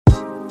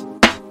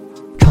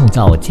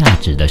造价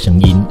值的声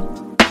音。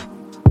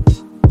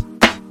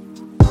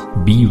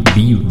B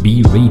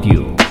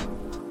Radio。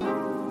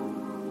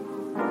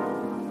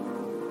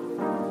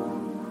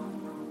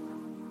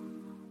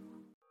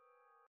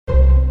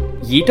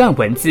一段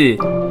文字，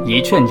一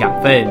寸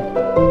养分，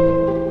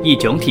一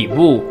种体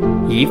悟，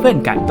一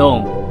份感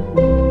动。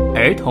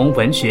儿童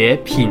文学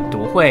品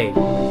读会，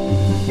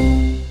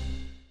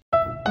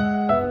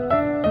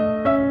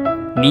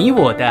你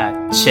我的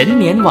陈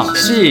年往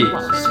事。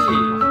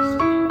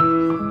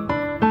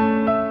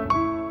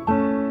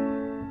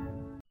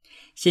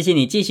谢谢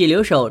你继续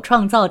留守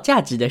创造价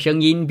值的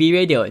声音 B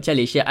Radio， 这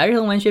里是儿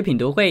童文学品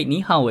读会。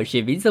你好，我是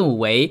Vincent 武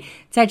维。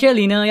在这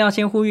里呢，要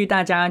先呼吁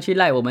大家去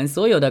like我们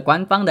所有的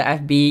官方的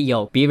FB，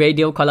 有 B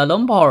Radio Kuala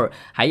Lumpur，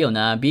 还有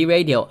呢 B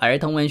Radio 儿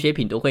童文学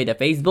品读会的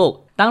Facebook。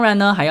当然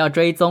呢，还要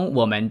追踪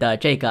我们的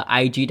这个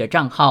IG 的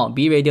账号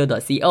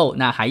bradio.co，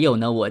 那还有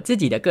呢我自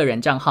己的个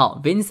人账号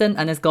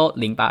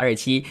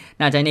Vincent_0827，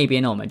 那在那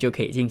边呢我们就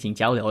可以进行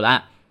交流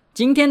啦。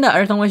今天的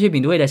儿童文学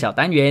品读会的小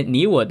单元，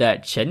你我的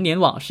陈年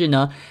往事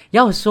呢，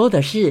要说的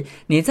是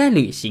你在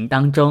旅行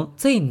当中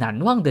最难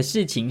忘的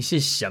事情是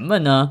什么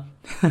呢？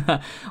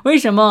为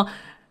什么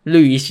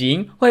旅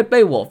行会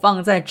被我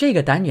放在这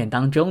个单元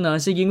当中呢？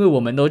是因为我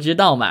们都知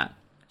道嘛，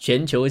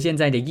全球现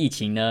在的疫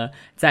情呢，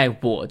在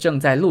我正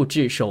在录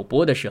制首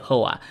播的时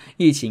候啊，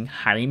疫情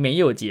还没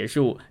有结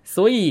束，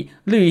所以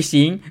旅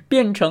行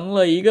变成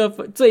了一个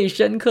最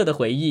深刻的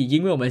回忆。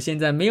因为我们现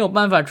在没有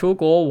办法出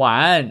国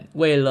玩，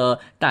为了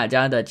大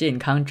家的健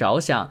康着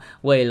想，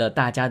为了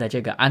大家的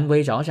这个安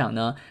危着想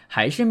呢，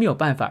还是没有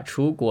办法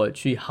出国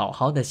去好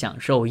好的享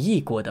受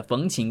异国的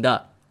风情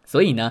的。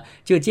所以呢，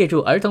就借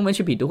助儿童文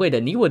学品读会的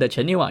你我的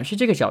陈年往事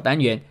这个小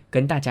单元，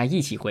跟大家一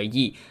起回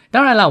忆。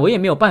当然啦，我也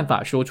没有办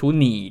法说出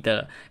你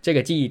的这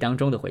个记忆当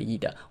中的回忆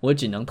的，我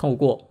只能透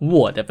过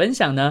我的分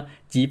享呢，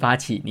激发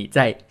起你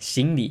在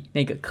心里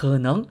那个可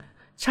能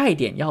差一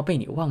点要被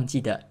你忘记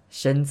的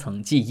深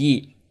层记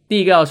忆。第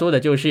一个要说的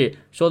就是，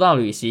说到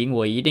旅行，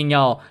我一定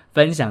要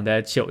分享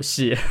的糗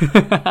事。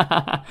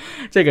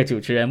这个主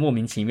持人莫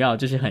名其妙，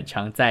就是很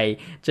常在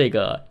这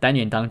个单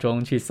元当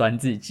中去酸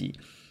自己。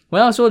我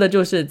要说的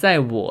就是，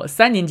在我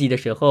3年级的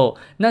时候，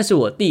那是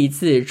我第一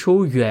次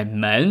出远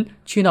门，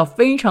去到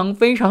非常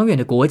非常远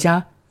的国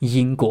家——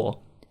英国。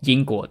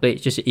对，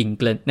就是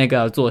England， 那个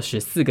要坐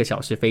14个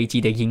小时飞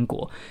机的英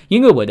国。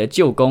因为我的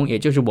舅公，也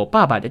就是我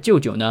爸爸的舅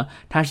舅呢，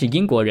他是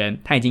英国人，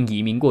他已经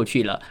移民过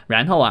去了。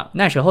然后啊，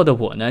那时候的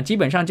我呢，基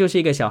本上就是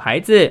一个小孩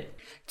子。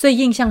最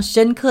印象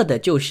深刻的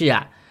就是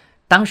啊，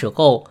当时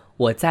候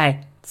我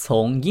在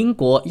从英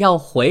国要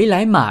回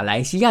来马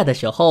来西亚的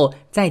时候，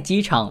在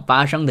机场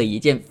发生的一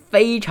件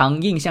非常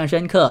印象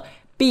深刻、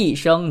毕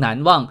生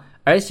难忘，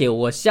而且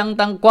我相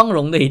当光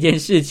荣的一件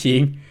事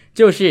情，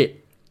就是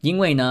因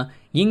为呢，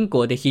英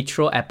国的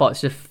Heathrow Airport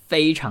是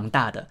非常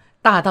大的，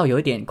大到有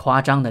一点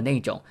夸张的那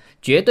种，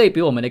绝对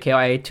比我们的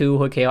KLIA2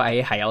 或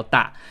KLIA 还要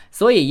大。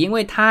所以因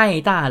为太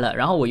大了，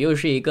然后我又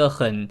是一个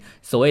很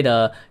所谓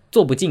的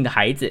坐不进的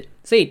孩子，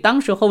所以当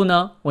时候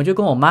呢，我就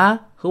跟我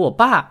妈和我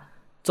爸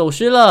走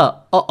失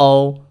了，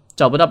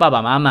找不到爸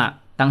爸妈妈。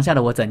当下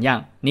的我怎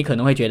样？你可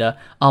能会觉得，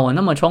我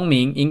那么聪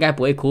明，应该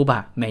不会哭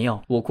吧？没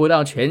有，我哭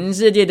到全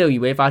世界都以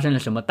为发生了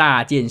什么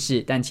大件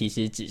事，但其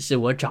实只是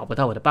我找不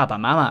到我的爸爸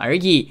妈妈而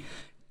已。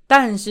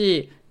但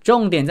是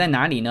重点在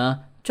哪里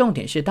呢？重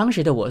点是当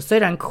时的我虽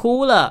然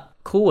哭了，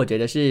哭我觉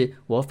得是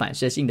我反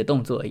射性的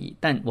动作而已，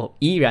但我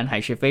依然还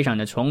是非常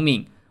的聪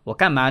明。我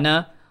干嘛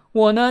呢？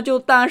我呢就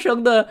大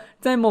声的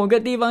在某个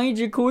地方一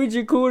直哭，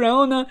然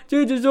后呢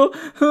就一直说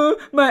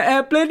My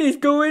airplane is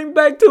going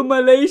back to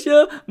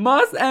Malaysia,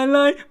 Mars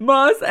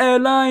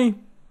Airline。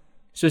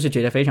 是不是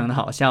觉得非常的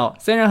好笑？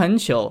虽然很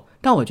糗，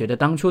但我觉得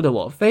当初的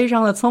我非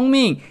常的聪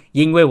明，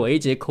因为我一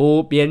直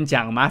哭边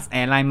讲 Mars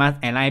Airline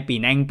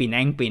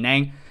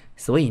Penang，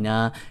 所以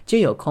呢就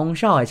有空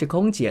少还是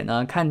空姐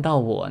呢看到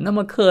我那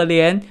么可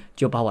怜，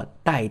就把我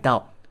带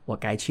到我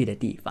该去的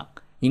地方。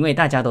因为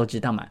大家都知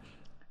道嘛，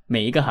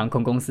每一个航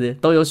空公司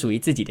都有属于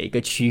自己的一个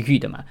区域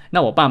的嘛，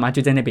那我爸妈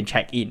就在那边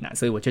check in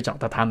所以我就找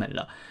到他们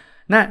了。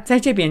那在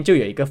这边就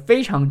有一个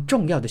非常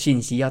重要的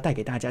信息要带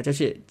给大家，就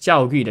是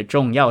教育的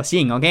重要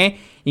性 OK。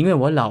 因为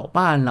我老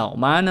爸老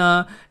妈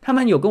呢，他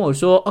们有跟我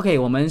说 OK，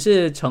 我们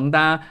是乘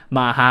搭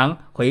马航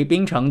回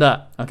槟城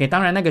的 OK。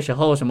 当然那个时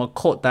候什么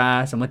code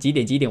啊，什么几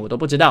点我都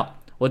不知道，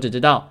我只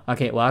知道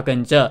OK， 我要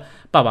跟着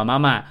爸爸妈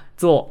妈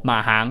坐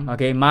马航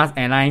OK Mars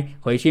Airline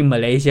回去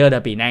Malaysia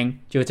的 Penang，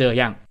 就这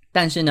样。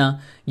但是呢，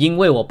因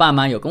为我爸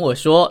妈有跟我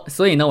说，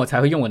所以呢我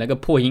才会用我那个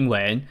破英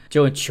文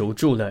就求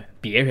助了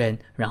别人，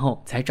然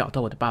后才找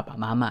到我的爸爸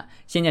妈妈。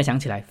现在想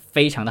起来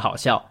非常的好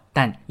笑，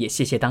但也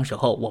谢谢当时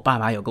候我爸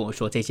妈有跟我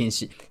说这件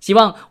事。希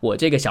望我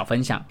这个小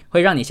分享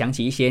会让你想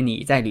起一些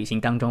你在旅行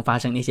当中发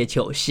生的一些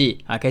糗事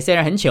虽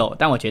然很糗，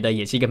但我觉得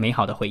也是一个美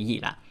好的回忆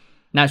啦。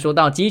那说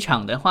到机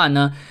场的话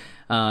呢，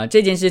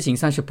这件事情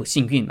算是不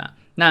幸运嘛。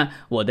那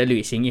我的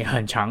旅行也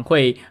很常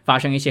会发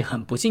生一些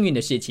很不幸运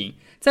的事情。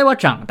在我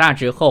长大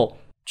之后，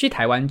去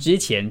台湾之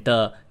前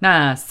的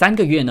那3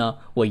个月呢，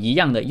我一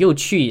样的又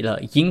去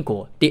了英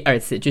国，第2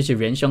次，就是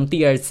人生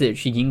第2次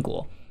去英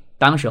国。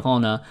当时候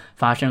呢，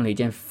发生了一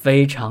件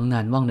非常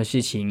难忘的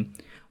事情。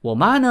我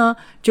妈呢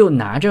就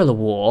拿着了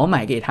我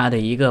买给她的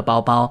一个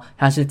包包，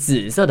它是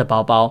紫色的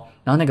包包，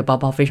然后那个包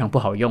包非常不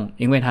好用，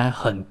因为它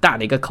很大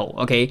的一个口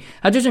OK，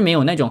 它就是没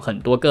有那种很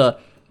多个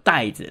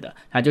袋子的，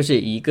它就是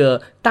一个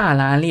大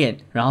拉链，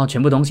然后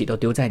全部东西都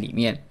丢在里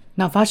面。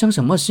那发生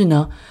什么事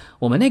呢？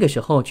我们那个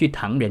时候去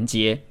唐人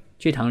街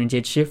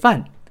吃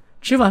饭，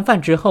吃完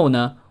饭之后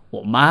呢，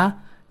我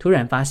妈突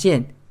然发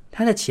现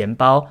她的钱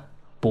包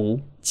不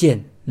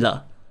见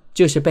了，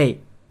就是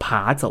被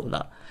扒走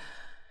了。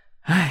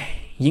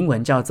英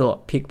文叫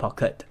做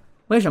pickpocket。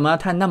 为什么要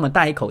叹那么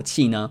大一口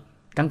气呢？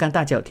刚刚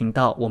大家有听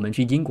到我们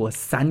去英国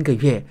3个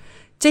月，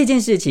这件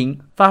事情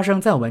发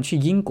生在我们去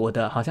英国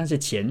的好像是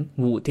前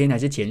5天还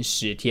是前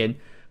10天，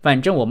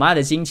反正我妈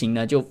的心情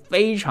呢就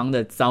非常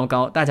的糟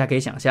糕。大家可以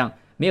想象，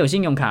没有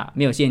信用卡，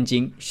没有现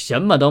金，什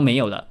么都没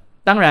有了。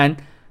当然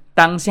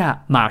当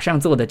下马上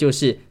做的就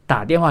是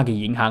打电话给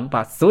银行，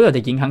把所有的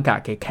银行卡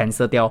给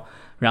cancel 掉，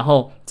然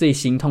后最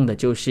心痛的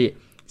就是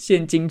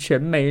现金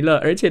全没了，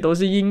而且都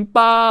是英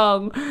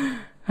镑。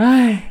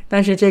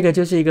但是这个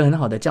就是一个很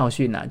好的教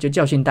训就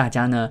教训大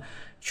家呢，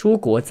出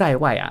国在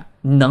外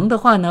能的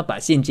话呢，把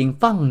现金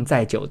放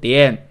在酒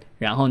店，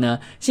然后呢，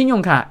信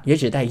用卡也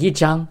只带1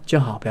张就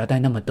好，不要带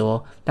那么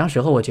多。当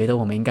时候我觉得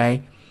我们应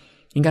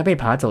该被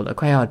扒走了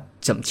快要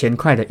整千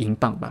块的英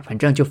镑吧，反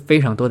正就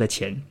非常多的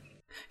钱，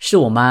是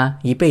我妈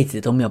一辈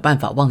子都没有办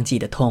法忘记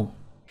的痛。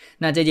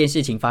那这件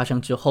事情发生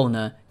之后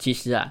呢，其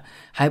实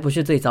还不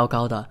是最糟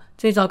糕的。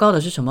最糟糕的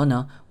是什么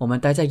呢？我们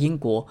待在英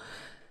国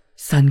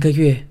3个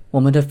月，我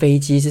们的飞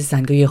机是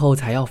3个月后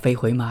才要飞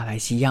回马来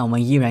西亚，我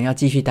们依然要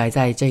继续待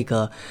在这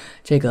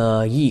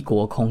个异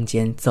国空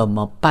间，怎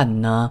么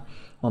办呢？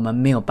我们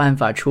没有办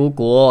法出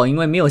国，因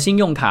为没有信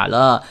用卡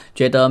了，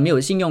觉得没有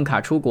信用卡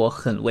出国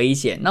很危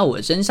险。那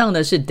我身上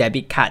的是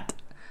debit card，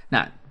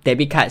 那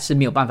debit card 是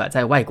没有办法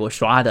在外国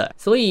刷的，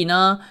所以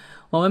呢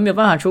我们没有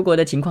办法出国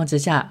的情况之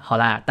下，好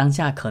啦，当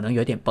下可能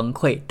有点崩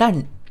溃，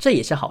但这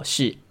也是好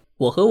事。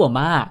我和我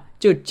妈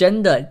就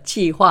真的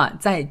计划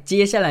在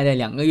接下来的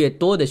2个月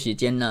多的时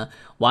间呢，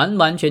完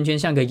完全全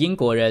像个英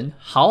国人，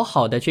好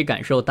好的去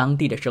感受当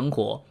地的生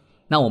活。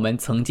那我们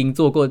曾经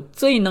做过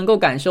最能够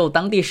感受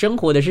当地生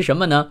活的是什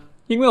么呢？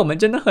因为我们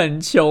真的很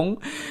穷，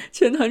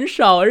钱很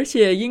少，而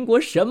且英国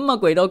什么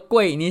鬼都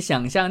贵。你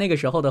想象那个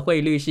时候的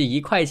汇率是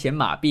1块钱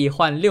马币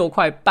换6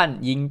块半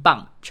英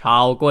镑，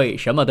超贵，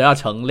什么都要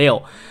乘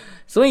6。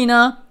所以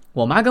呢，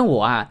我妈跟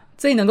我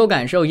最能够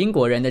感受英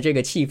国人的这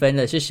个气氛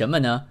的是什么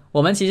呢？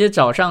我们其实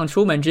早上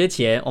出门之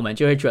前，我们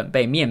就会准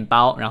备面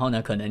包，然后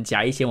呢可能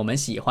夹一些我们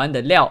喜欢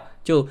的料，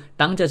就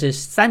当这是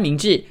三明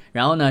治，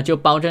然后呢就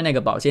包着那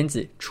个保鲜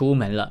纸出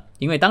门了。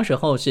因为当时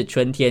候是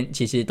春天，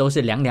其实都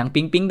是凉凉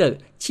冰冰的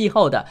气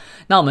候的。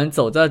那我们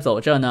走着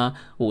走着呢，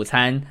午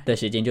餐的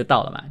时间就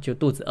到了嘛，就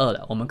肚子饿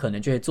了，我们可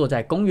能就会坐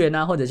在公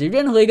园或者是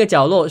任何一个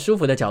角落舒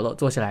服的角落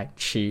坐下来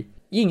吃。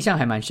印象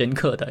还蛮深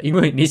刻的，因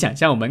为你想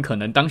象我们可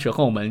能当时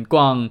候我们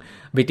逛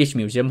British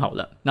Museum 好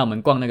了，那我们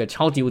逛那个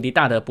超级无敌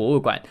大的博物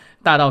馆，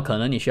大到可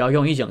能你需要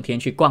用1整天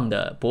去逛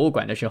的博物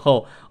馆的时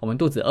候，我们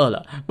肚子饿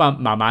了，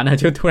妈妈呢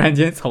就突然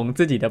间从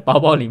自己的包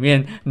包里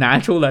面拿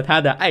出了她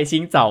的爱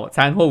心早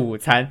餐或午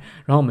餐，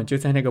然后我们就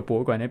在那个博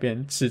物馆那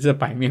边吃着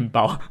白面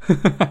包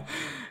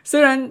虽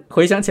然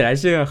回想起来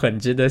是很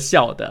值得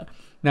笑的，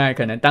那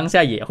可能当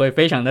下也会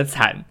非常的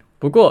惨，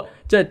不过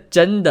这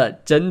真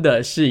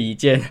的是一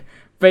件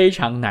非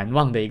常难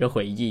忘的一个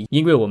回忆，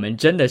因为我们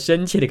真的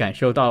深切的感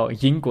受到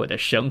英国的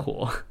生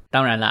活。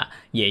当然啦，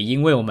也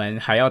因为我们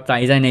还要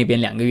待在那边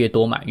2个月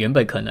多嘛，原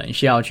本可能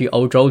是要去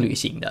欧洲旅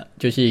行的，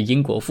就是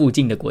英国附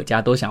近的国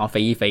家都想要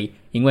飞一飞，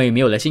因为没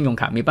有了信用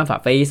卡没办法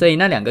飞，所以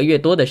那2个月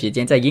多的时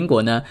间在英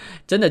国呢，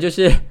真的就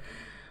是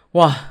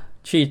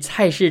去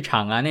菜市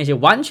场那些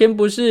完全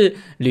不是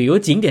旅游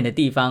景点的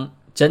地方，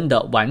真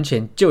的完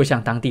全就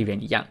像当地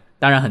人一样。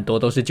当然很多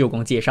都是舅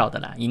公介绍的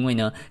啦，因为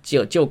呢只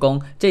有舅公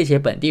这些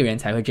本地人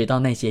才会知道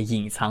那些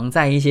隐藏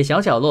在一些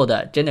小角落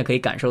的真的可以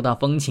感受到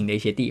风情的一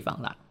些地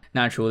方啦。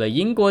那除了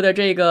英国的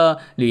这个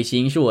旅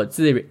行是我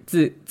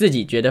自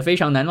己觉得非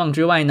常难忘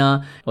之外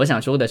呢，我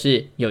想说的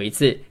是有一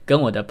次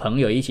跟我的朋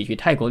友一起去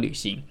泰国旅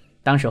行，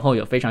当时候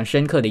有非常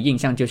深刻的印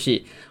象，就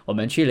是我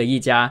们去了一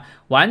家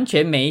完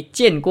全没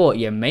见过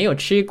也没有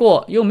吃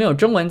过又没有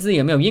中文字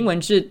也没有英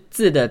文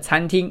字的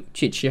餐厅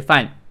去吃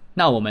饭。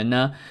那我们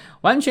呢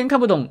完全看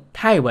不懂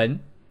泰文，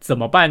怎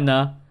么办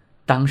呢？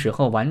当时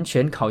候完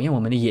全考验我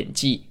们的演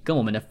技跟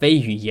我们的非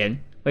语言。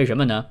为什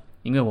么呢？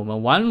因为我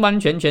们完完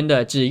全全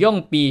的只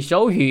用比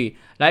手语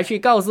来去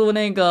告诉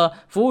那个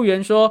服务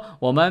员说，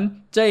我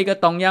们这个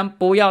东阳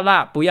不要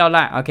辣不要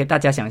辣。 OK， 大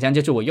家想象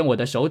就是我用我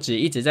的手指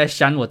一直在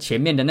扇我前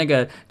面的那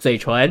个嘴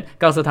唇，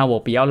告诉他我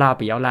不要辣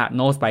不要辣，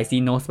 No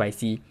spicy No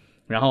spicy。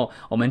 然后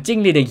我们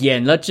尽力的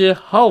演了之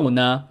后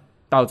呢，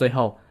到最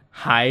后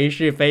还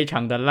是非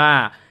常的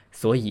辣，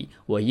所以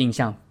我印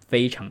象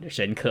非常的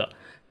深刻。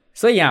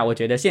所以我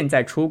觉得现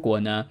在出国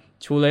呢，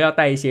除了要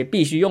带一些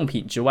必需用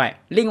品之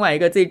外，另外一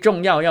个最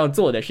重要要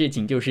做的事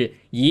情就是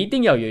一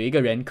定要有一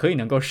个人可以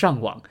能够上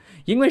网，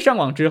因为上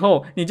网之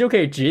后你就可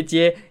以直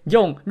接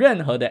用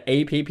任何的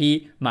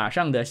APP 马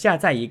上的下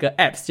载一个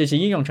Apps， 就是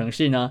应用程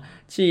式呢，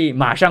去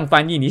马上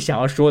翻译你想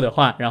要说的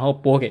话，然后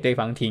播给对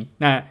方听，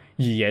那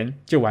语言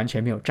就完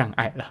全没有障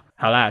碍了。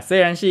好啦，虽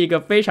然是一个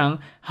非常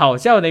好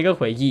笑的一个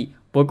回忆，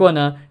不过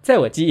呢，在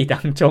我记忆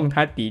当中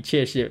它的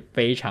确是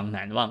非常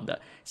难忘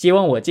的。希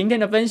望我今天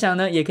的分享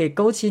呢，也可以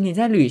勾起你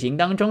在旅行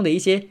当中的一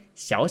些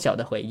小小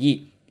的回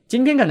忆。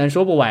今天可能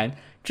说不完，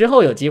之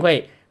后有机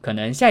会可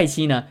能下一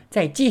期呢，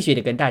再继续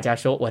的跟大家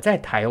说我在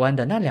台湾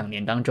的那2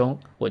年当中，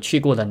我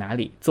去过了哪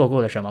里，做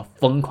过了什么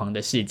疯狂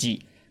的事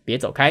迹。别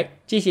走开，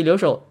继续留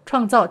守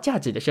创造价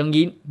值的声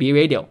音 B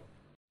Radio，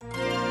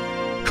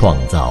 创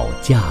造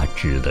价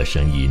值的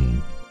声音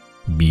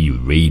B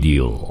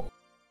Radio。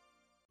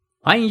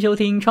欢迎收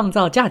听创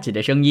造价值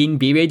的声音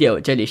B Radio，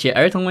 这里是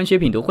儿童文学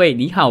品读会。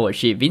你好，我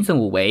是 Vincent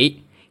武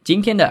维。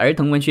今天的儿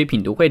童文学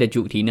品读会的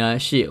主题呢，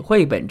是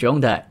绘本中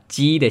的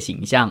鸡的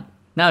形象。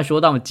那说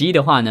到鸡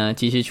的话呢，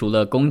其实除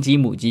了公鸡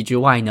母鸡之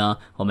外呢，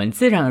我们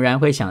自然而然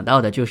会想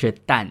到的就是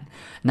蛋。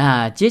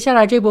那接下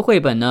来这部绘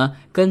本呢，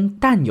跟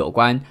蛋有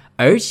关，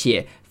而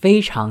且非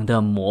常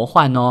的魔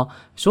幻哦。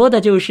说的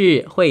就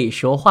是会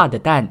说话的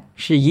蛋，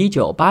是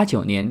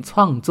1989年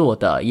创作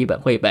的一本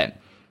绘本。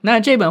那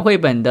这本绘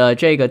本的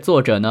这个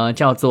作者呢，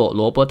叫做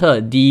罗伯特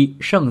 ·D·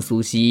 圣苏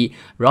西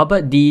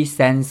Robert D.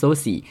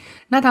 Sanssouci。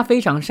 那他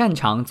非常擅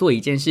长做一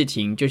件事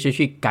情，就是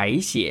去改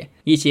写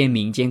一些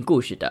民间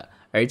故事的，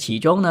而其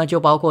中呢，就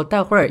包括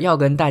待会儿要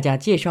跟大家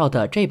介绍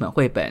的这本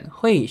绘本《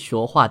会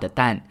说话的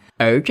蛋》。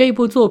而这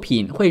部作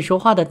品《会说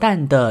话的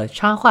蛋》的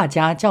插画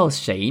家叫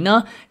谁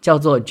呢？叫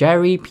做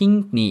Jerry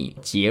Pinkney，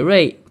 杰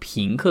瑞·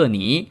平克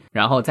尼。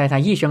然后在他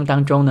一生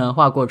当中呢，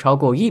画过超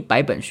过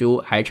100本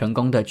书，还成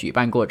功的举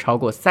办过超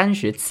过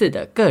30次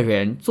的个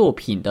人作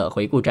品的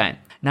回顾展。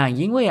那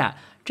因为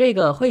这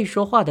个会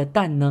说话的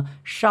蛋呢，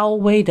稍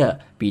微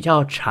的比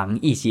较长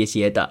一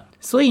些的，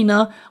所以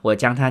呢，我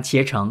将它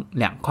切成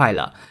2块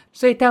了。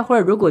所以待会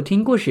儿如果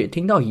听故事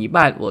听到一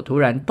半，我突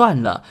然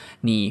断了，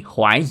你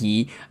怀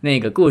疑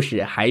那个故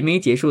事还没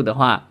结束的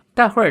话，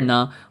待会儿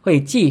呢会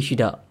继续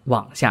的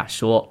往下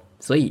说。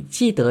所以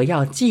记得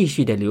要继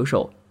续的留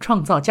守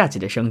创造价值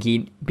的声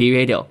音 B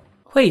Radio。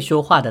 会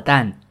说话的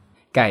蛋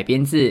改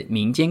编自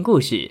民间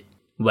故事，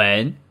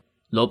文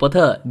罗伯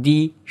特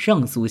 ·D·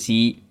 圣苏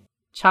西，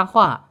插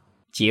画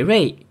杰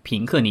瑞·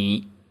平克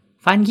尼，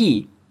翻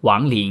译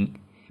王林，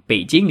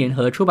北京联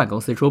合出版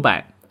公司出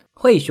版。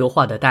会说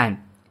话的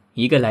蛋，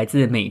一个来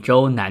自美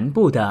洲南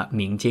部的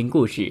民间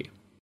故事。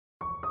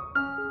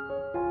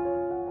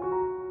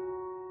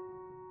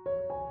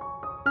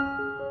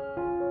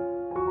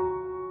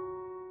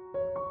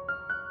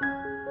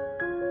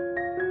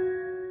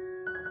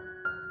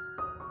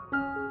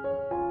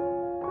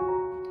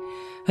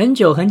很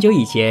久很久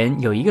以前，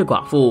有一个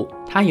寡妇，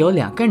她有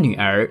2个女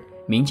儿，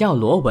名叫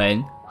罗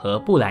文和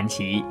布兰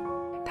奇。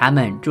他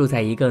们住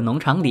在一个农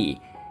场里，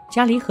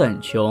家里很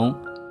穷，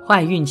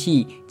坏运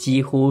气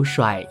几乎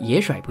甩也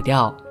甩不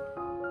掉。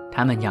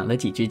他们养了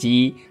几只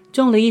鸡，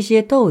种了一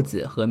些豆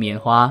子和棉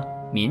花，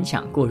勉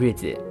强过日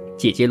子。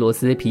姐姐罗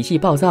斯脾气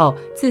暴躁，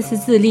自私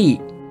自利，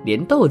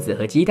连豆子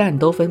和鸡蛋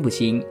都分不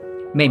清。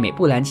妹妹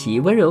布兰奇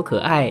温柔可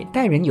爱，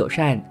待人友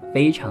善，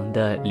非常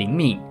的灵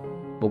敏。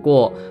不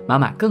过妈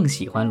妈更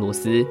喜欢罗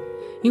斯，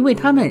因为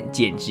他们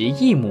简直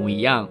一模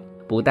一样，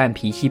不但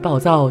脾气暴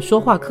躁，说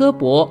话刻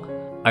薄，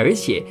而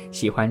且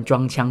喜欢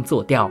装腔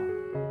作调。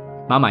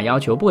妈妈要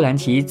求布兰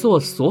奇做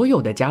所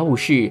有的家务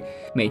事，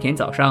每天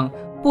早上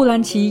布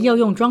兰奇要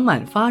用装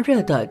满发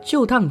热的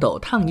旧熨斗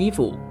烫衣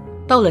服，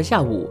到了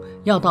下午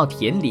要到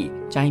田里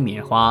摘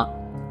棉花，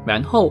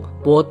然后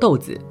剥豆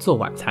子做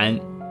晚餐。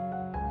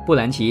布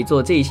兰奇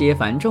做这些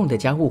繁重的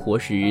家务活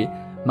时，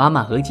妈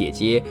妈和姐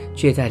姐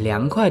却在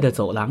凉快的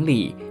走廊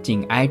里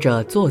紧挨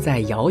着坐在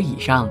摇椅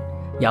上，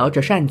摇着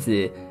扇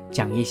子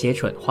讲一些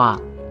蠢话。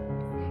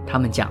他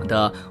们讲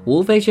的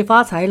无非是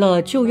发财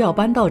了就要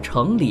搬到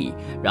城里，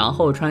然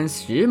后穿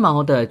时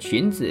髦的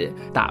裙子，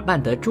打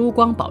扮得珠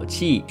光宝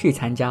气，去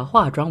参加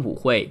化妆舞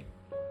会。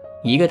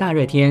一个大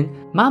热天，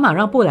妈妈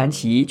让布兰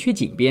奇去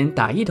井边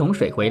打1桶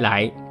水回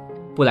来。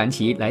布兰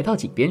奇来到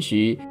井边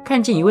时，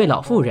看见一位老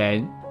妇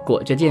人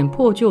裹着件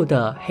破旧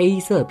的黑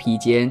色披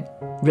肩，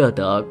热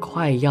得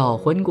快要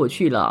昏过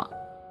去了。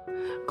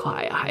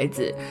快孩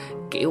子，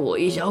给我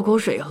1小口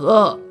水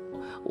喝，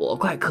我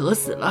快渴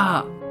死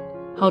了。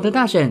好的，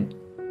大婶。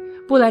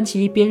布兰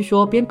奇边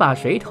说边把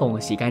水桶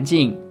洗干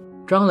净，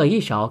装了1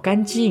勺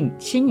干净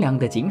清凉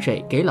的井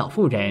水给老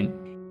妇人。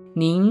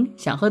您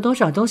想喝多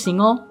少都行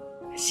哦。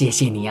谢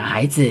谢你啊，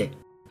孩子。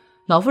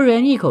老妇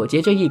人一口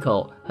接着一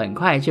口，很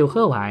快就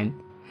喝完。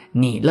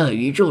你乐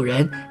于助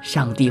人，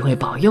上帝会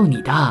保佑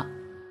你的。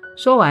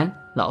说完，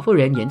老妇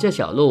人沿着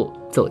小路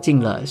走进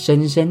了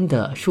深深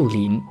的树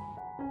林。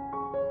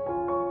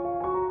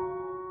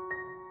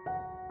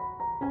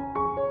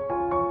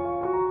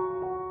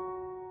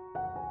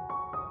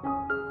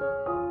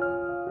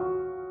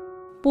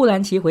布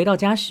兰奇回到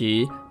家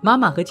时，妈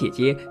妈和姐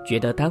姐觉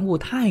得耽误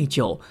太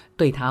久，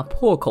对她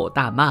破口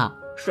大骂：“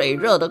水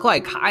热得快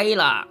开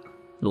了！”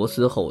罗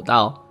斯吼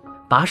道，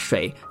把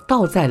水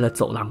倒在了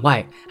走廊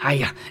外。“哎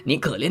呀，你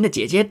可怜的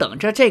姐姐等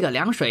着这个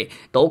凉水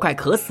都快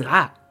渴死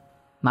啦！”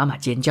妈妈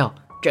尖叫，“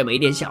这么一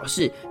点小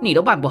事你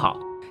都办不好！”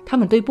他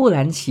们对布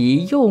兰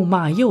奇又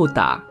骂又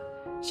打，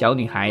小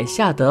女孩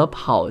吓得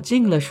跑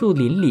进了树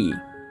林里。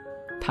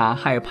她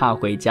害怕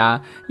回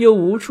家，又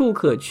无处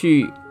可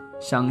去，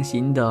伤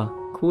心地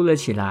哭了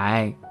起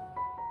来。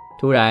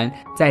突然，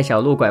在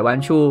小路拐弯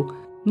处，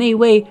那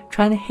位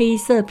穿黑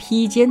色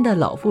披肩的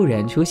老妇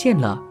人出现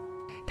了。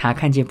她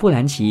看见布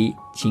兰奇，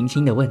轻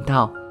轻地问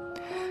道：“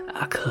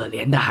可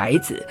怜的孩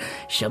子，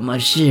什么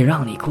事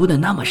让你哭得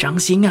那么伤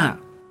心啊？”“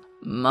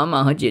妈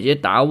妈和姐姐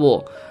打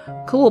我，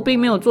可我并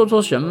没有做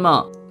错什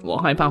么，我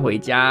害怕回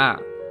家。”“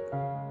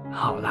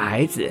好了，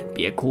孩子，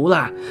别哭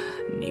了，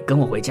你跟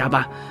我回家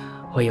吧，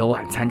会有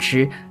晚餐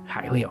吃，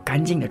还会有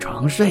干净的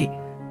床睡。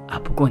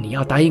不过你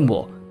要答应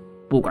我，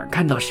不管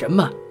看到什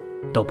么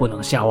都不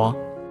能笑哦。”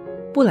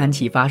布兰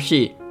奇发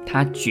誓，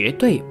他绝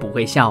对不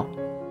会笑。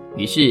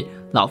于是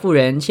老妇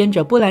人牵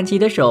着布兰奇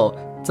的手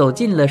走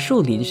进了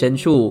树林深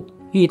处。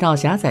遇到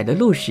狭窄的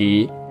路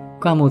时，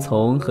灌木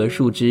丛和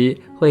树枝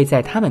会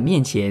在他们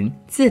面前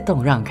自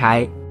动让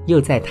开，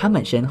又在他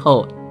们身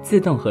后自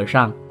动合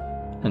上。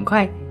很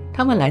快，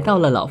他们来到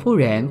了老妇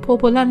人破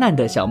破烂烂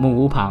的小木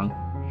屋旁。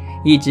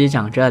一只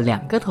长着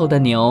2个头的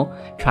牛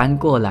穿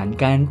过栏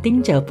杆，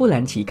盯着布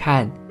兰奇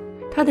看。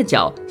它的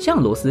脚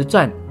像螺丝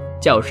转，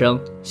叫声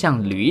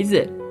像驴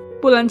子。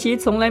布兰奇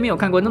从来没有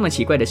看过那么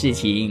奇怪的事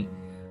情。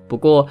不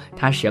过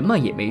他什么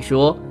也没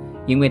说，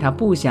因为他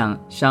不想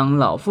伤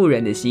老妇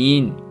人的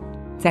心。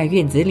在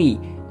院子里，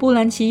布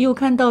兰奇又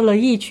看到了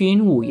一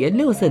群5颜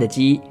6色的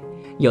鸡，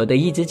有的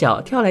1只脚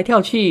跳来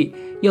跳去，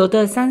有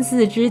的3、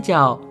4只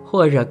脚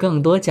或者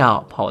更多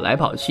脚跑来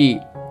跑去。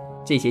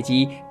这些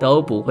鸡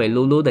都不会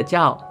噜噜的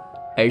叫，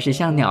而是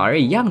像鸟儿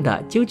一样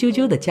的啾啾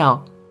啾的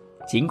叫。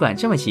尽管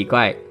这么奇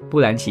怪，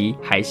布兰奇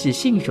还是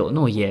信守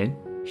诺言，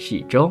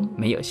始终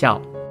没有笑。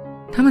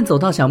他们走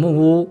到小木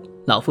屋，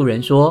老妇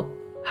人说：“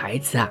孩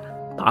子啊，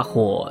把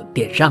火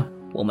点上，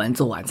我们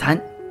做晚餐。”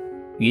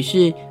于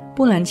是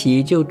布兰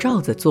奇就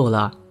照着做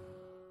了。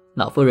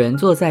老妇人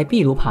坐在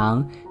壁炉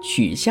旁，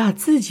取下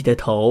自己的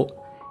头，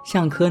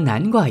像颗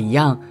南瓜一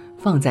样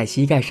放在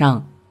膝盖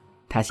上。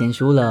她先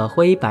梳了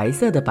灰白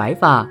色的白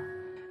发，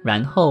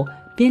然后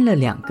编了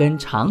2根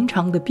长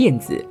长的辫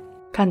子。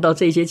看到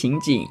这些情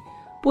景，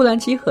布兰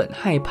奇很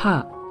害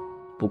怕。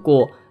不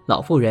过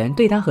老妇人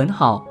对他很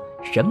好，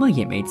什么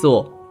也没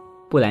做。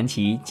布兰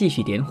奇继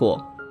续点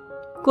火。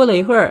过了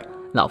一会儿，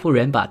老妇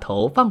人把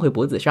头放回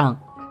脖子上，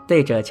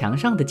对着墙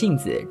上的镜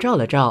子照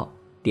了照，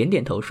点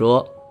点头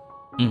说：“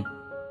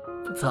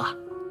不错。”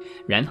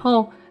然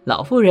后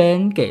老妇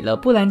人给了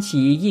布兰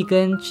奇一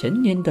根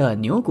成年的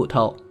牛骨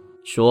头，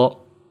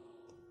说：“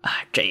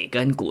这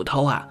根骨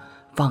头啊，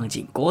放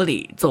进锅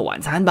里做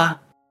晚餐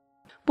吧。”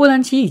布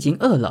兰奇已经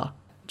饿了，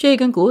这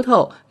根骨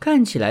头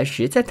看起来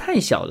实在太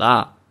小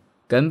了，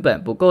根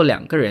本不够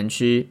2个人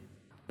吃。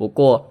不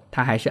过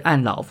他还是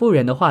按老妇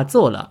人的话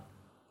做了。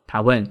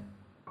他问：“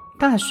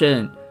大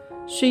婶，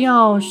是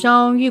要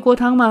烧1锅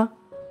汤吗？”“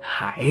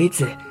孩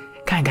子，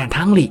看看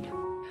汤里。”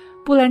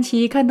布兰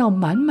奇看到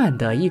满满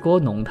的1锅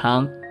浓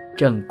汤，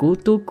正咕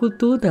嘟咕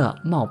嘟地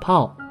冒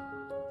泡。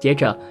接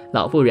着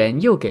老妇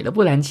人又给了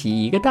布兰奇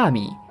1个大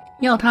米，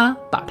要他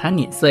把它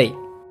碾碎。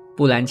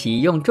布兰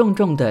奇用重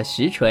重的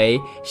石锤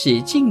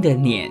使劲地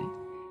碾，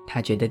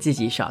他觉得自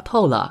己少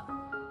透了。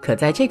可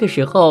在这个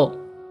时候，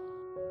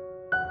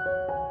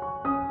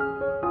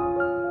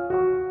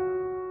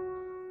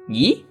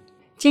咦，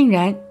竟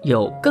然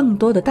有更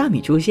多的大米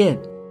出现。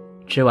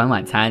吃完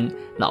晚餐，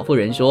老妇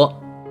人说：“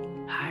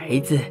孩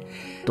子，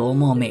多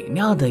么美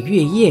妙的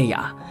月夜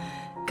呀，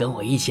跟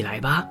我一起来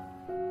吧。”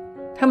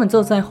他们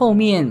坐在后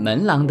面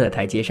门廊的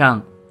台阶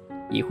上。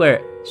一会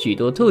儿，许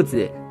多兔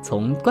子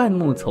从灌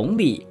木丛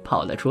里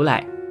跑了出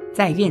来，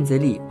在院子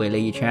里围了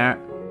一圈。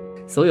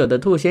所有的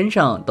兔先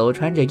生都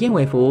穿着燕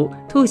尾服，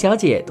兔小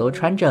姐都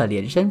穿着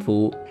连身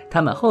服，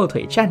他们后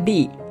腿站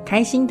立，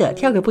开心地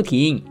跳个不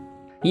停。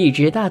一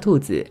只大兔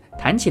子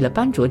弹起了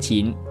班卓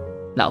琴，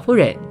老妇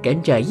人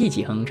跟着一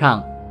起哼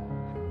唱，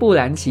布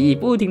兰奇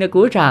不停地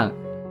鼓掌，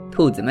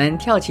兔子们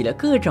跳起了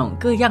各种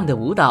各样的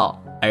舞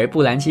蹈，而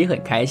布兰奇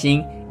很开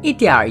心，一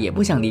点儿也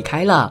不想离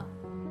开了。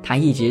他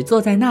一直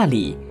坐在那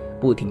里，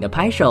不停地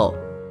拍手，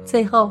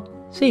最后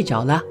睡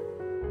着了。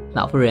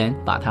老妇人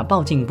把他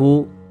抱进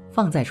屋，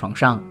放在床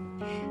上。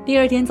第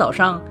二天早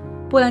上，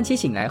布兰奇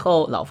醒来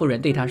后，老妇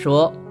人对他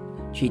说：“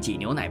去挤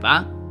牛奶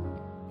吧。”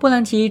布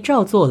兰奇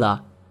照做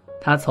了。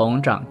他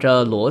从长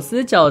着螺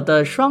丝脚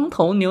的双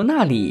头牛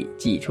那里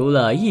挤出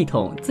了一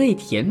桶最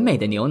甜美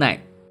的牛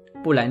奶。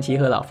布兰奇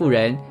和老妇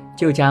人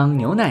就将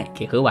牛奶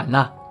给喝完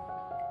了。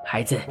“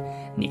孩子，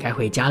你该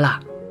回家了。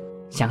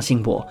相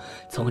信我，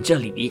从这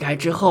里离开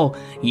之后，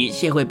一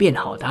切会变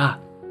好的。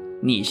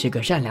你是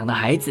个善良的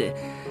孩子，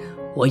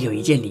我有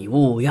一件礼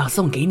物要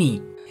送给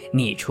你。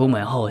你出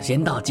门后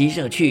先到鸡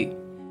舍去，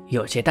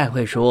有些蛋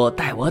会说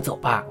带我走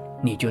吧，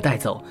你就带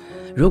走；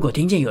如果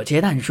听见有些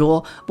蛋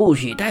说不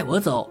许带我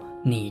走，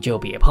你就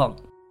别碰。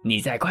你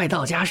在快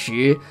到家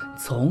时，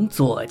从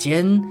左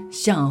肩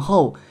向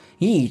后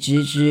一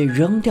只只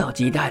扔掉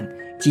鸡蛋，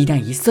鸡蛋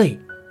一碎，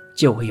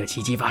就会有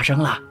奇迹发生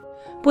了。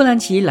布兰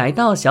奇来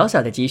到小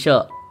小的鸡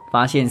舍，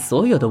发现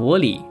所有的窝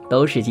里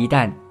都是鸡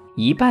蛋，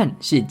一半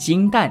是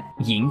金蛋、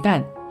银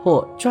蛋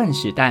或钻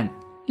石蛋，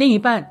另一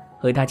半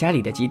和他家里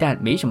的鸡蛋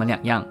没什么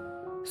两样。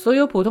所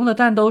有普通的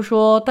蛋都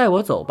说带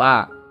我走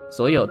吧，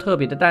所有特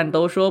别的蛋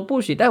都说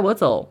不许带我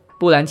走。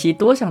布兰奇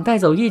多想带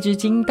走一只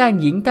金蛋、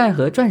银蛋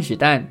和钻石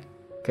蛋，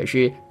可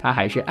是他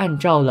还是按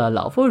照了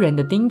老妇人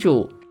的叮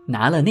嘱，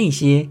拿了那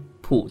些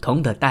普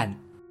通的蛋。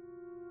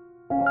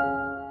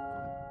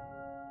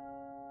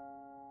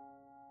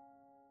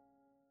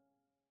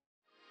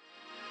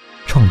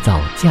创造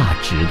价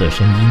值的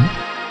声音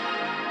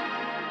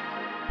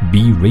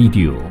 ，B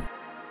Radio。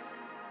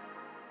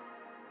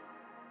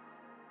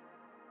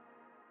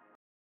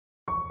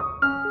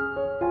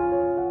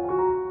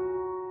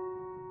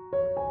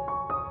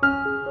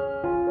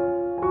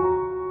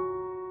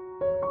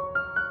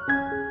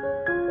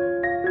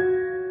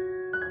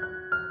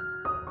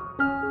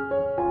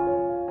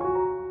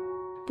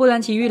布兰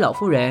奇与老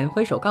妇人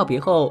挥手告别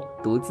后，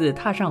独自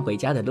踏上回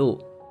家的路。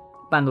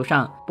半路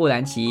上，布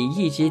兰奇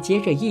一只接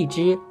着一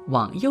只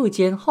往右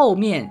肩后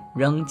面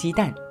扔鸡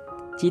蛋，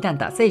鸡蛋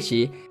打碎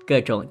时，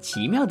各种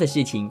奇妙的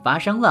事情发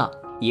生了。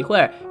一会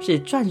儿是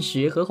钻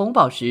石和红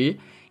宝石，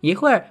一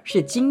会儿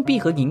是金币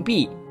和银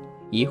币，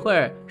一会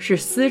儿是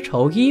丝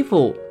绸衣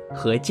服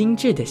和精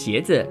致的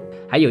鞋子，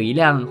还有一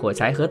辆火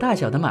柴盒大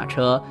小的马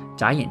车，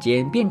眨眼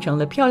间变成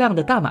了漂亮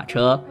的大马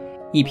车。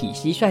一匹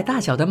蟋蟀大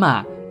小的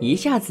马一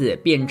下子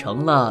变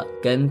成了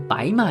跟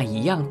白马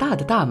一样大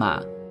的大马，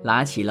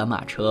拉起了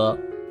马车。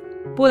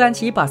布兰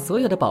奇把所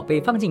有的宝贝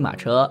放进马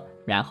车，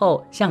然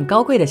后像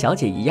高贵的小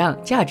姐一样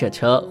驾着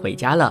车回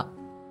家了。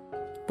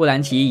布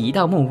兰奇一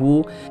到木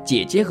屋，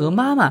姐姐和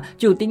妈妈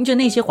就盯着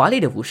那些华丽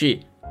的服饰。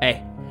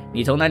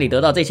你从哪里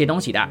得到这些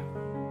东西的？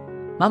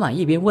妈妈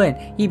一边问，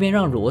一边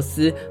让罗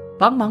斯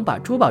帮忙把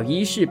珠宝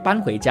衣饰搬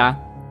回家。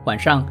晚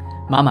上，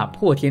妈妈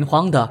破天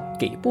荒地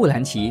给布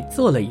兰奇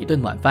做了一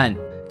顿晚饭。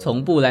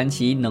从布兰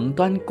奇能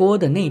端锅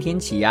的那天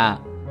起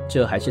啊，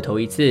这还是头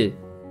一次。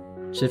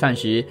吃饭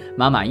时，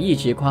妈妈一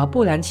直夸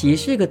布兰奇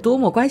是个多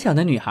么乖巧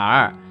的女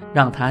孩，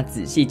让她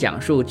仔细讲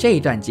述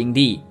这段经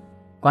历，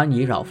关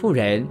于老妇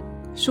人、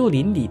树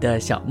林里的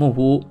小木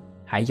屋，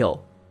还有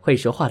会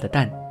说话的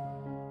蛋。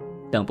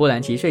等布兰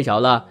奇睡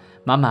着了，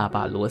妈妈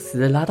把罗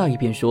斯拉到一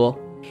边说：“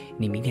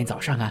你明天早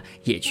上啊，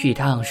也去一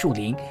趟树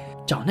林，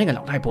找那个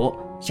老太婆，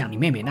像你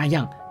妹妹那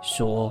样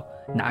说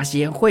拿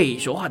些会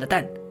说话的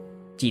蛋。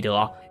记得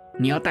哦，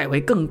你要带回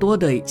更多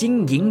的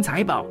金银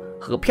财宝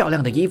和漂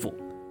亮的衣服。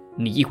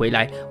你一回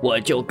来，我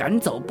就赶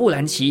走布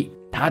兰奇，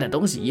他的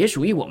东西也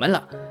属于我们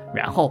了。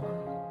然后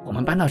我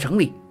们搬到城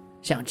里，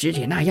像之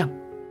前那样，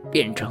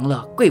变成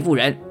了贵妇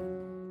人。”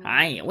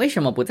为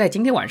什么不在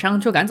今天晚上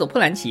就赶走布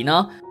兰奇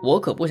呢？我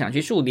可不想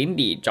去树林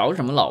里找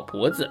什么老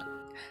婆子。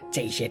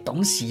这些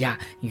东西呀，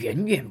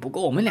远远不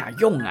够我们俩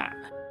用啊！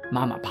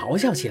妈妈咆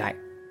哮起来：“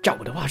照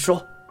我的话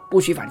说，不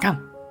许反抗！”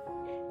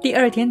第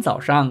二天早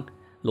上，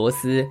罗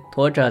斯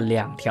拖着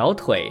2条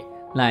腿，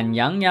懒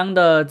洋洋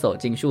地走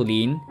进树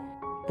林。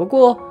不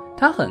过，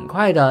他很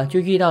快的就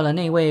遇到了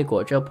那位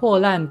裹着破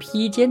烂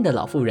披肩的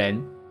老妇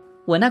人。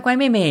我那乖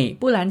妹妹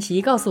布兰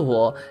奇告诉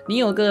我，你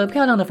有个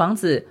漂亮的房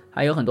子，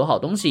还有很多好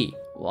东西，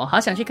我好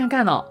想去看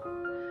看哦。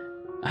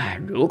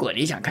如果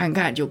你想看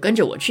看，就跟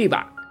着我去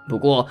吧。不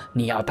过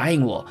你要答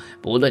应我，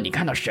不论你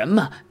看到什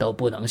么都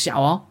不能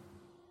笑哦。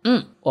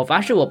我发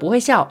誓我不会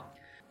笑。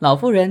老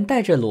妇人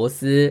带着罗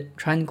斯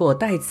穿过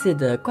带刺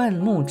的灌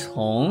木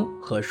丛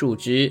和树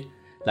枝，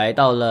来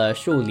到了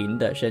树林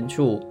的深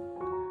处。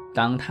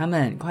当他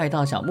们快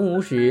到小木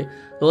屋时，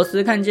罗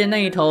斯看见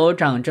那一头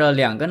长着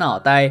2个脑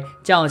袋、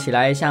叫起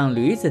来像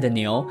驴子的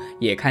牛，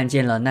也看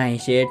见了那一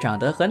些长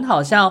得很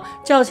好笑、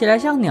叫起来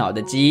像鸟的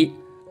鸡。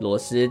罗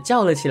斯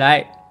叫了起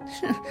来：“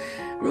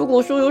如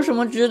果说有什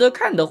么值得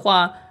看的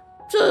话，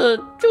这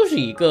就是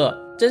一个，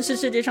真是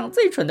世界上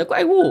最蠢的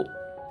怪物。”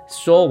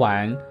说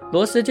完，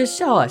罗斯就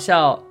笑啊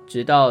笑，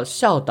直到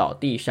笑倒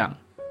地上。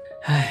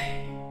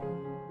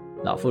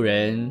老妇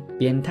人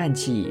边叹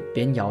气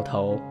边摇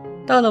头。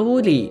到了屋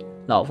里，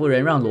老妇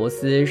人让罗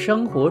斯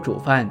生火煮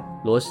饭，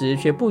罗斯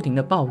却不停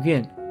地抱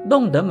怨，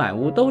弄得满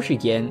屋都是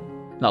烟。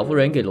老妇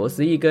人给罗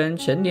斯一根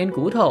陈年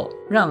骨头，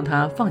让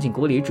他放进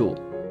锅里煮。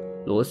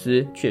罗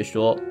斯却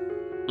说：“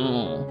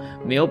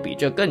没有比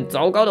这更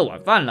糟糕的晚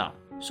饭了。”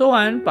说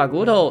完，把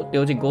骨头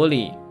丢进锅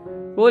里，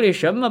锅里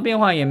什么变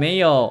化也没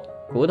有，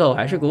骨头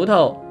还是骨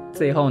头。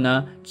最后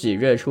呢，只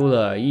热出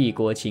了一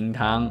锅清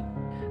汤。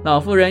老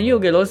妇人又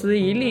给罗斯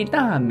一粒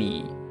大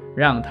米，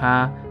让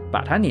他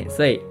把它碾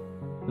碎。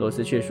罗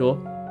斯却说：“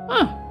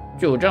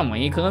就这么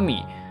一颗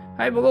米，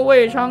还不够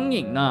喂苍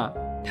蝇呢。”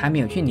他没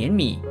有去碾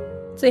米，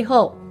最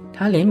后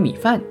他连米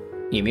饭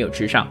也没有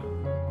吃上。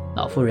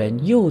老妇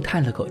人又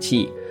叹了口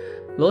气。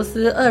罗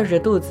斯饿着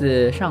肚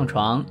子上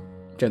床，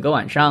整个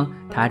晚上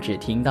他只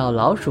听到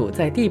老鼠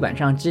在地板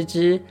上吱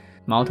吱，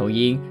猫头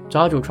鹰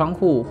抓住窗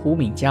户呼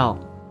鸣叫。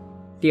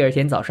第二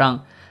天早上，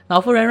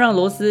老妇人让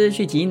罗斯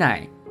去挤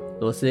奶，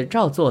罗斯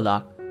照做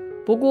了。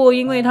不过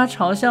因为他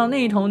嘲笑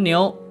那头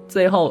牛，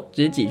最后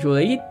只挤出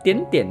了一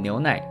点点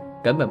牛奶，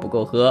根本不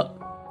够喝。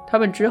他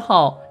们只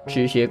好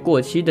吃些过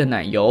期的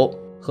奶油，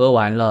喝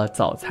完了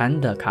早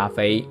餐的咖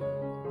啡。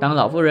当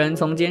老妇人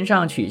从肩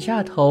上取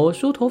下头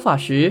梳头发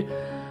时，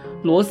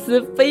罗斯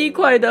飞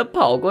快地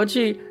跑过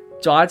去，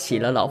抓起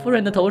了老妇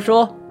人的头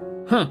说：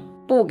哼，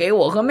不给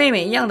我和妹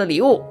妹一样的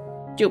礼物，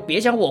就别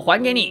想我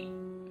还给你。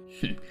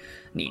哼，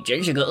你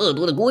真是个恶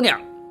毒的姑娘。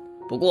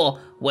不过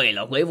为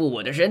了恢复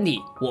我的身体，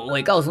我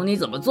会告诉你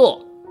怎么做。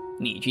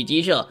你去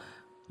鸡舍，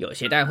有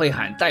些蛋会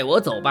喊带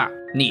我走吧，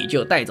你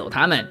就带走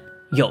它们；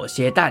有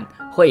些蛋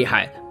会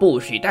喊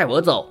不许带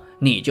我走，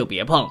你就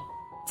别碰。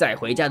在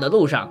回家的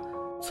路上，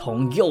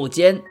从右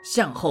肩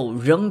向后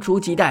扔出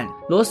鸡蛋。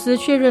罗斯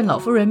确认老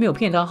妇人没有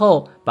骗他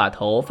后，把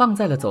头放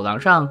在了走廊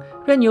上，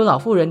任由老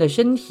妇人的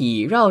身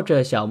体绕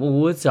着小木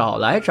屋找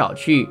来找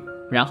去。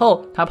然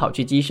后他跑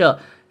去鸡舍，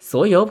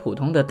所有普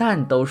通的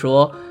蛋都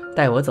说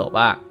带我走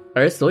吧，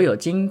而所有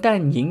金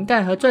蛋、银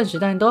蛋和钻石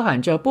蛋都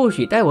喊着不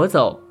许带我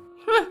走。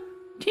哼，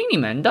听你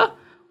们的，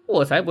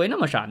我才不会那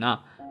么傻呢，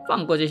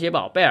放过这些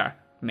宝贝儿，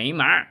没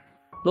门儿。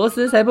罗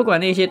斯才不管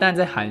那些蛋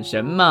在喊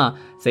什么，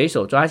随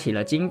手抓起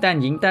了金蛋、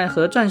银蛋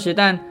和钻石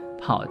蛋，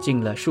跑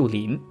进了树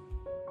林。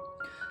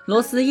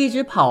罗斯一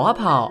直跑啊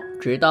跑，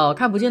直到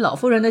看不见老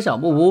妇人的小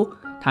木屋。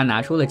他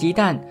拿出了鸡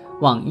蛋，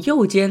往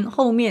右肩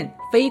后面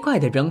飞快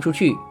地扔出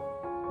去。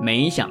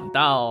没想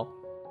到，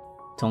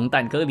从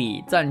蛋壳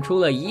里钻出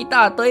了一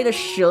大堆的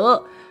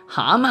蛇、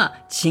蛤蟆、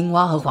青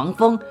蛙和黄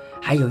蜂，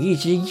还有一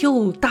只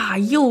又大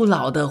又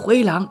老的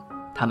灰狼。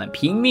他们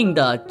拼命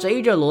地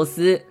追着罗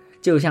斯，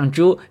就像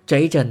猪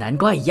追着南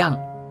瓜一样。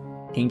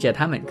听着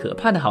他们可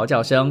怕的嚎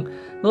叫声，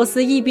罗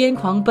斯一边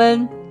狂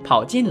奔，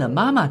跑进了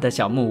妈妈的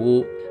小木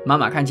屋。妈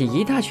妈看见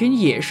一大群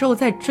野兽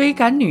在追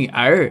赶女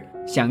儿，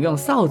想用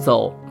扫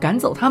帚赶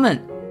走他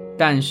们，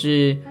但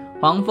是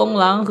黄蜂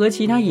狼和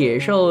其他野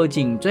兽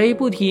紧追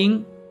不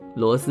停。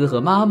罗斯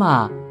和妈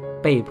妈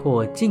被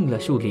迫进了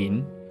树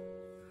林。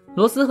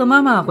罗斯和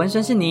妈妈浑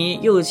身是泥，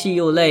又气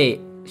又累，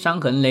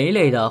伤痕累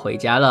累地回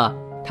家了。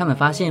他们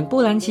发现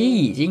布兰奇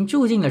已经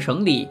住进了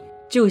城里，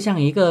就像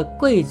一个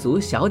贵族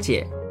小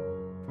姐，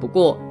不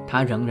过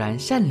她仍然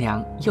善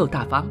良又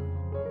大方。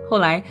后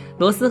来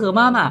罗斯和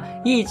妈妈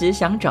一直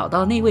想找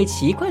到那位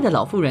奇怪的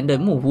老妇人的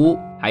木屋，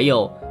还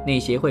有那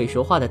些会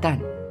说话的蛋，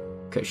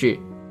可是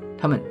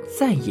他们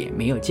再也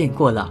没有见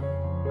过了。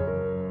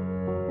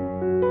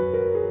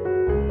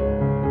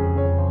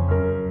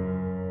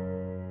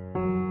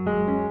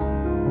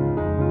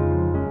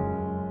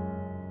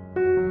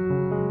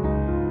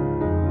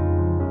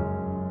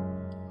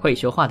会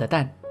说话的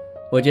蛋，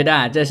我觉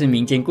得这是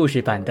民间故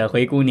事版的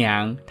灰姑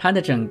娘。它的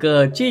整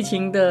个剧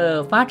情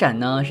的发展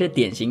呢，是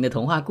典型的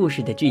童话故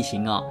事的剧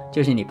情哦，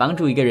就是你帮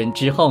助一个人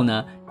之后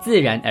呢，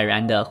自然而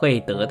然的会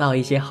得到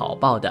一些好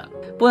报的。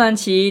布兰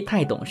奇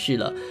太懂事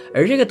了，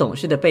而这个懂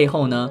事的背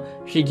后呢，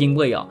是因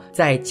为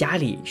在家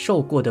里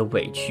受过的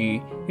委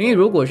屈。因为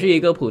如果是一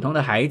个普通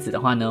的孩子的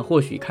话呢，或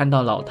许看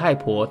到老太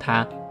婆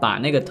她把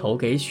那个头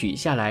给取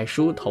下来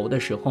梳头的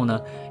时候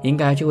呢，应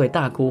该就会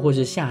大哭或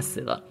是吓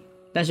死了。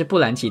但是布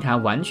兰奇他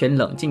完全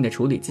冷静地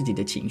处理自己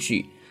的情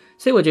绪，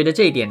所以我觉得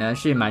这一点呢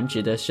是蛮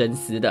值得深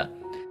思的。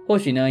或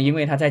许呢，因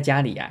为他在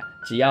家里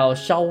只要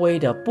稍微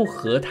的不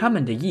合他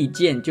们的意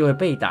见就会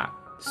被打，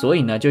所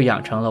以呢就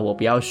养成了我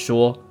不要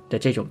说的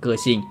这种个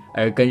性，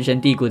而根深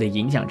蒂固地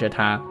影响着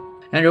他。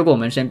那如果我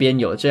们身边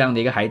有这样的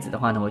一个孩子的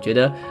话呢，我觉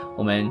得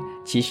我们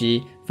其实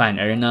反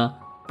而呢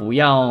不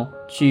要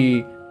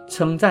去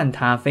称赞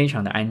他非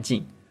常的安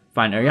静，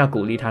反而要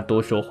鼓励他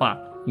多说话。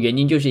原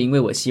因就是因为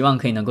我希望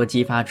可以能够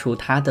激发出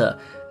他的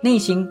内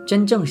心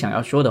真正想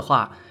要说的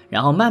话，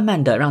然后慢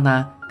慢的让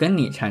他跟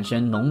你产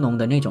生浓浓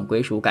的那种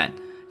归属感。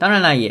当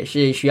然了，也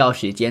是需要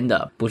时间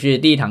的，不是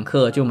第一堂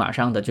课就马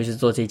上的就是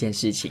做这件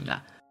事情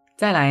啦。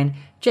再来，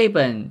这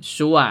本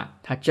书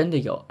它真的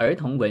有儿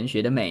童文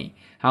学的美，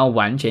然后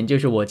完全就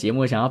是我节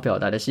目想要表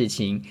达的事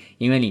情。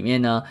因为里面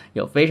呢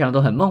有非常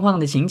多很梦幻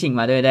的情景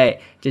嘛，对不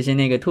对？就是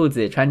那个兔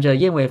子穿着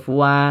燕尾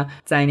服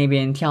在那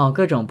边跳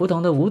各种不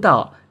同的舞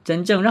蹈，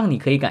真正让你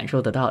可以感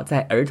受得到在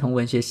儿童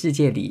文学世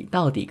界里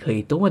到底可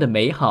以多么的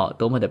美好，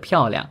多么的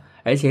漂亮，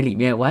而且里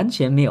面完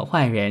全没有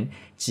坏人，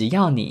只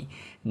要你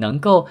能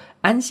够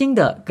安心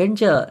的跟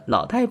着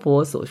老太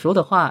婆所说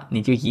的话，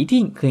你就一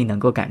定可以能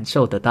够感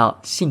受得到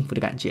幸福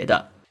的感觉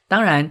的。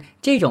当然，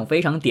这种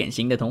非常典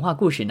型的童话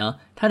故事呢，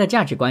它的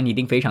价值观一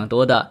定非常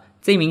多的。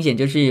最明显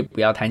就是不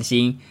要贪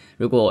心，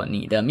如果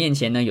你的面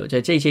前呢有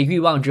着这些欲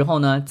望之后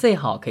呢，最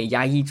好可以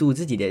压抑住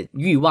自己的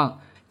欲望，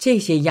这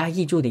些压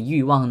抑住的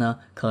欲望呢，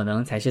可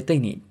能才是对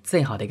你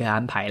最好的一个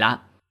安排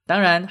啦。当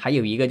然还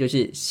有一个就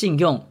是信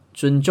用、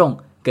尊重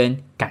跟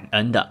感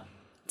恩的。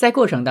在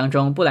过程当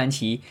中，布兰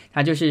奇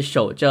他就是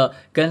守着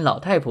跟老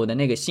太婆的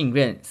那个信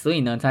任，所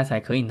以呢，他才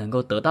可以能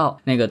够得到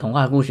那个童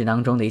话故事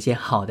当中的一些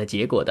好的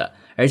结果的。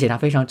而且他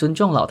非常尊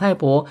重老太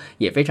婆，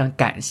也非常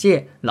感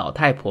谢老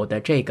太婆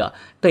的这个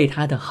对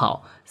他的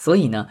好。所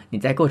以呢，你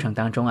在过程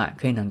当中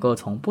可以能够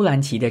从布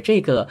兰奇的这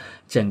个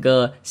整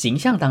个形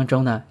象当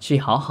中呢，去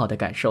好好的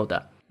感受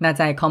的。那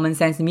在 Common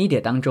Sense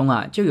Media 当中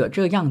就有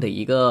这样的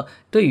一个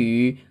对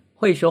于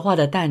会说话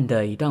的蛋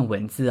的一段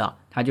文字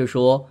他就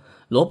说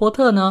罗伯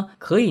特呢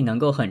可以能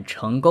够很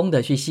成功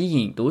的去吸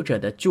引读者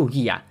的注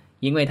意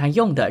因为他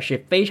用的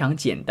是非常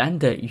简单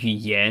的语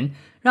言，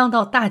让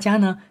到大家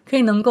呢可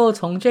以能够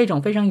从这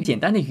种非常简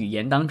单的语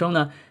言当中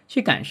呢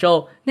去感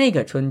受那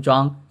个村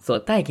庄所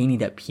带给你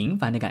的平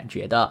凡的感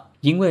觉的。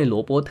因为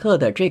罗伯特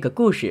的这个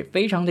故事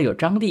非常的有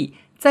张力，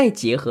再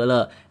结合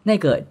了那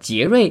个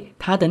杰瑞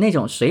他的那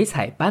种水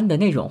彩般的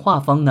那种画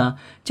风呢，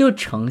就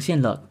呈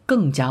现了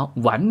更加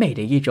完美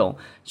的一种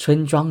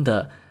村庄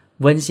的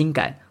温馨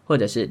感，或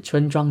者是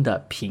村庄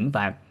的平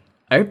凡。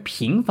而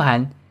平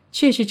凡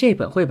却是这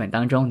本绘本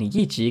当中你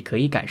一直可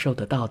以感受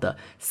得到的，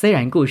虽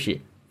然故事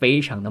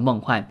非常的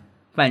梦幻。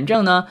反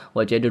正呢，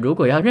我觉得如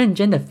果要认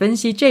真的分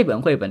析这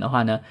本绘本的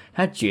话呢，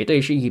它绝对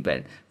是一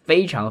本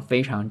非常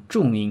非常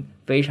著名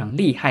非常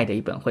厉害的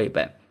一本绘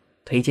本，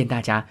推荐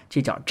大家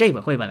去找这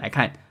本绘本来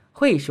看。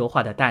会说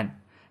话的蛋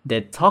The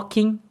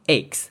Talking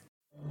Eggs，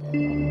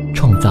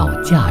 创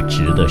造价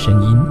值的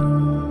声音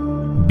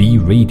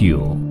Be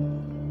Radio。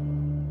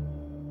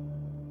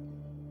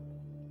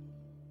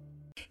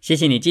 谢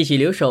谢你继续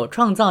留守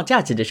创造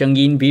价值的声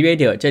音 Be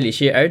Radio， 这里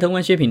是儿童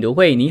文学品读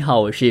会。你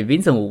好，我是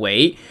Vincent 武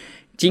维。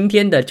今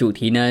天的主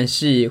题呢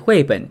是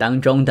绘本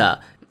当中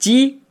的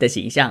鸡的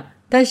形象，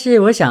但是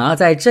我想要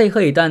在最后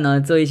一段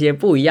呢做一些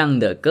不一样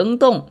的更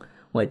动。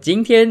我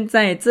今天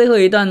在最后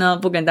一段呢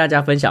不跟大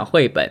家分享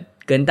绘本，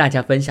跟大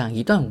家分享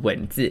一段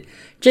文字。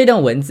这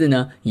段文字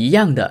呢一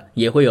样的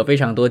也会有非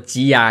常多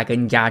鸡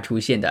跟鸭出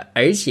现的，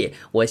而且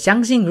我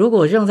相信如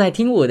果正在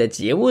听我的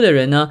节目的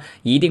人呢，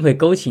一定会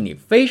勾起你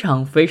非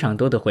常非常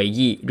多的回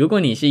忆。如果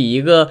你是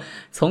一个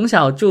从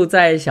小住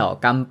在小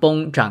甘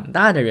崩长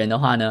大的人的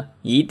话呢，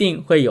一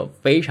定会有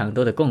非常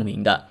多的共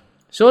鸣的。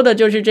说的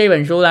就是这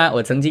本书啦，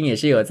我曾经也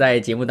是有在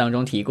节目当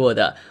中提过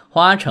的《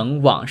花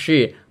城往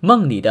事：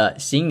梦里的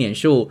新年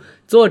树》，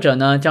作者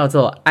呢叫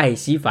做艾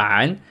希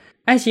凡。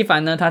艾希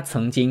凡呢，他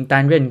曾经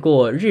担任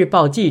过日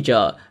报记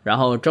者，然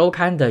后周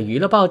刊的娱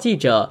乐报记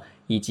者，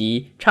以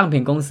及唱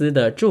片公司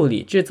的助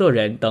理制作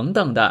人等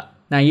等的。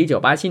那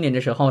1987年的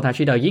时候他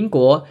去到英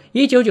国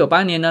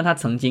，1998年呢他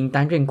曾经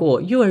担任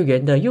过幼儿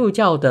园的幼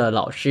教的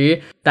老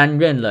师，担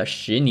任了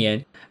10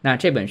年。那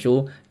这本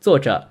书作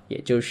者也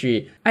就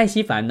是艾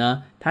希凡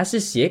呢，他是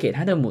写给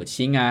他的母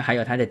亲还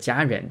有他的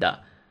家人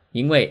的，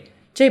因为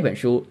这本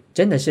书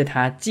真的是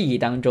他记忆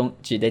当中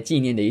值得纪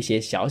念的一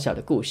些小小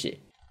的故事。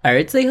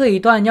而最后一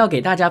段要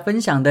给大家分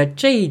享的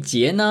这一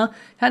节呢，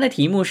它的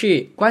题目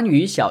是关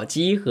于小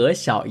鸡和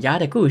小鸭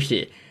的故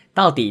事。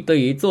到底对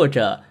于作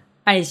者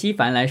艾希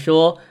凡来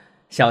说，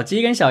小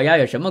鸡跟小鸭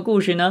有什么故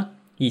事呢？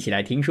一起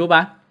来听书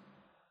吧。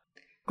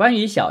关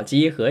于小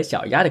鸡和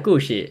小鸭的故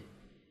事，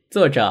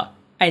作者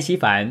艾希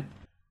凡，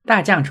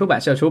大象出版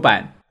社出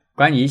版。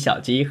关于小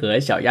鸡和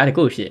小鸭的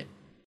故事。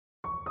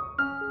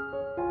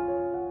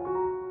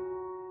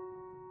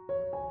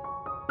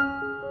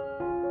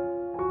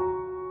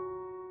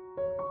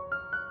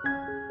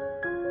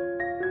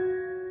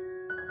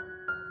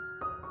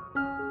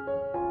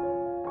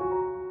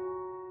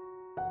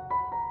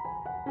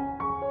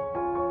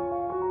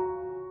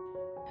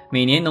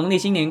每年农历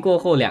新年过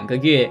后2个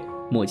月，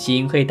母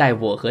亲会带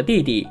我和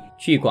弟弟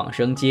去广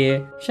生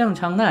街盛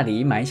昌那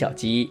里买小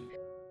鸡。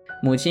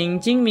母亲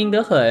精明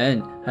得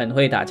很，很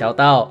会打交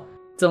道，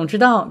总知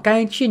道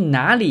该去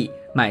哪里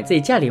买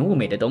最价廉物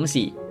美的东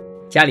西。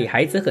家里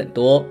孩子很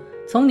多，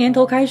从年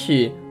头开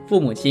始，父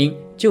母亲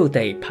就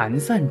得盘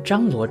算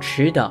张罗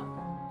吃的。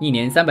1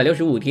年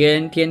365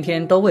天，天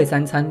天都为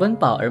3餐温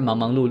饱而忙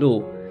忙碌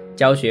碌。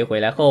教学回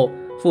来后，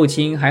父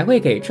亲还会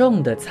给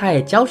种的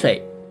菜浇水，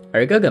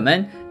而哥哥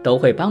们都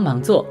会帮忙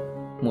做。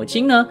母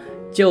亲呢，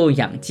就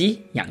养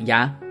鸡养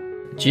鸭，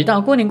直到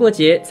过年过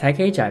节才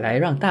可以宰来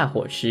让大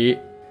伙吃。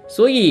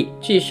所以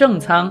去盛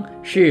仓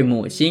是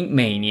母亲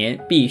每年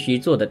必须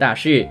做的大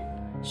事，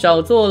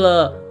少做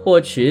了或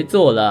迟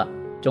做了，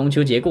中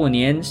秋节过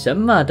年什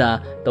么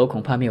的都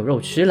恐怕没有肉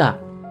吃了。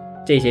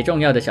这些重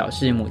要的小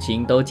事母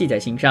亲都记在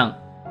心上。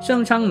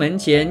盛昌门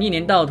前1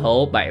年到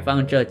头摆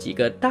放着几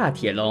个大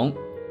铁笼，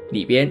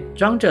里边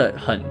装着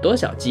很多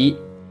小鸡。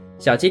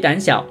小鸡胆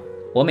小，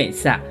我每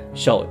次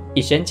手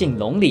一伸进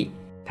笼里，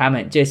它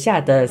们就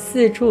吓得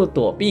四处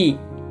躲避，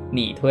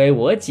你推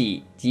我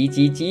挤，叽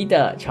叽叽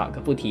的吵个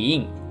不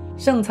停。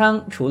盛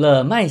仓除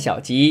了卖小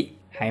鸡，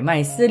还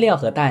卖饲料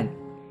和蛋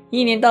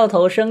，1年到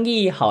头生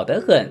意好得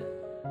很。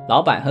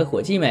老板和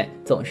伙计们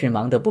总是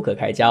忙得不可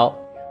开交，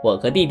我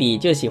和弟弟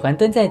就喜欢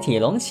蹲在铁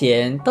笼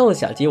前逗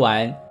小鸡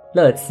玩，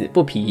乐此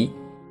不疲。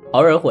偶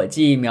尔伙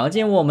计瞄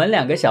见我们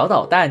2个小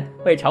捣蛋，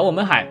会朝我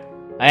们喊：“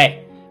哎，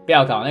不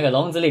要搞那个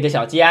笼子里的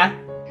小鸡啊！”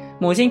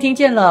母亲听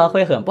见了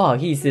会很不好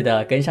意思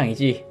的跟上一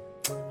句：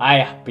哎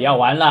呀，不要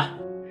玩了。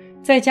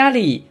在家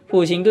里，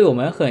父亲对我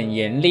们很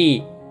严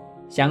厉，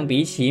相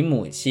比起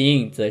母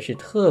亲则是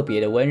特别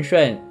的温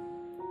顺。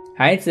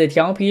孩子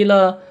调皮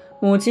了，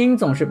母亲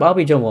总是包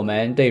庇着我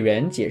们，对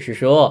人解释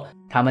说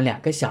他们2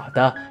个小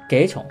的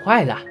给宠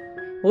坏了。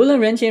无论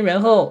人前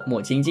人后，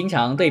母亲经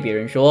常对别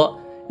人说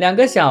2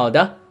个小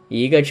的，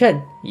一个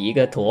秤一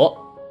个砣，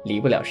离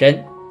不了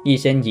身，一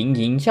身盈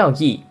盈笑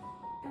意。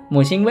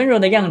母亲温柔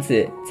的样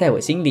子在我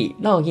心里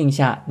烙印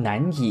下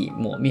难以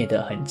磨灭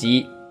的痕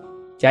迹。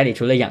家里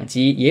除了养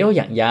鸡也有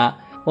养鸭，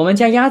我们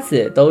家鸭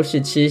子都是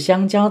吃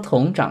香蕉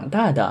桶长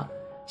大的。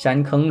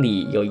山坑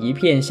里有一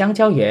片香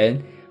蕉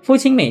园，父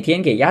亲每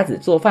天给鸭子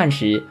做饭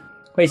时，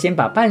会先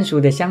把半熟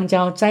的香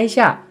蕉摘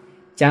下，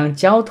将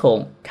蕉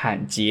桶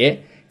砍结，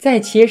再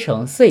切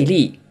成碎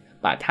粒，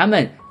把它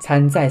们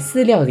掺在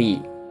饲料里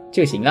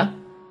就行了。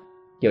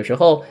有时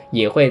候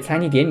也会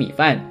掺一点米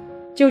饭，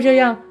就这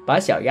样把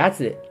小鸭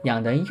子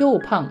养得又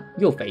胖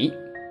又肥。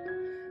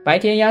白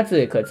天鸭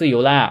子可自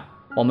由啦，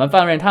我们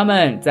放任它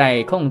们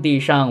在空地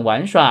上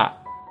玩耍。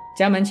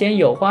家门前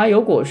有花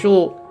有果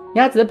树，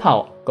鸭子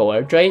跑，狗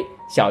儿追，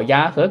小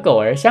鸭和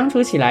狗儿相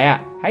处起来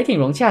啊，还挺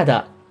融洽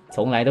的，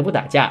从来都不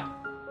打架。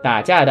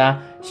打架的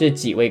是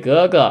几位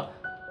哥哥，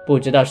不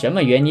知道什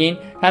么原因，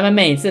他们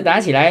每次打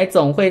起来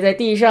总会在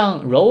地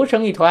上揉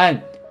成一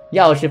团。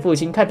要是父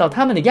亲看到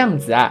他们的样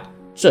子啊，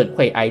准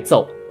会挨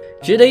揍。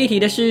值得一提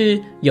的是，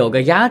有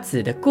个鸭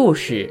子的故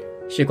事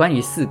是关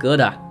于四哥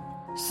的。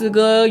四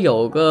哥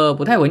有个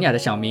不太文雅的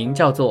小名，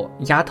叫做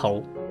鸭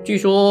头。据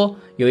说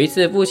有一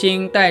次，父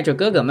亲带着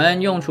哥哥们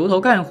用锄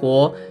头干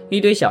活，一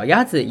堆小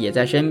鸭子也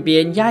在身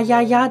边呀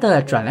呀呀的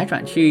转来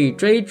转去，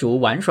追逐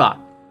玩耍。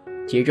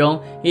其中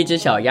一只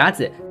小鸭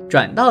子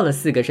转到了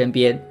四哥身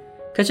边，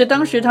可是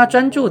当时他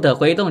专注地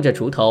挥动着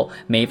锄头，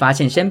没发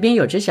现身边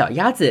有只小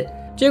鸭子，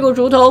结果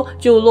锄头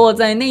就落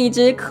在那一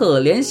只可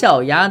怜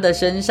小鸭的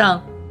身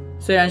上，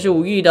虽然是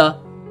无意的，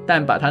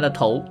但把它的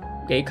头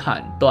给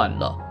砍断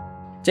了。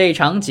这一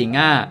场景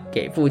啊，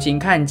给父亲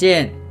看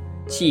见，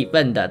气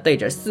愤地对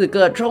着四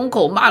哥冲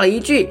口骂了一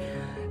句：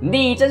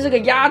你真是个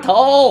丫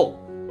头！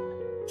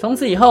从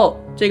此以后，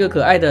这个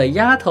可爱的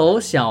丫头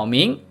小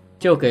名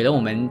就给了我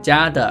们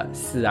家的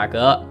四阿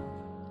哥。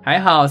还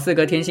好四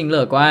哥天性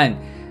乐观，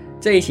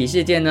这一起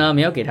事件呢，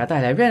没有给他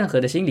带来任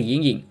何的心理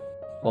阴影。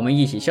我们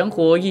一起生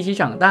活，一起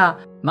长大，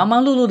忙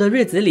忙碌碌的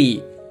日子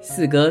里，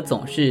四哥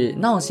总是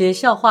闹些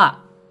笑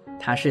话，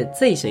他是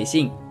最随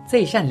性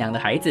最善良的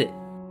孩子。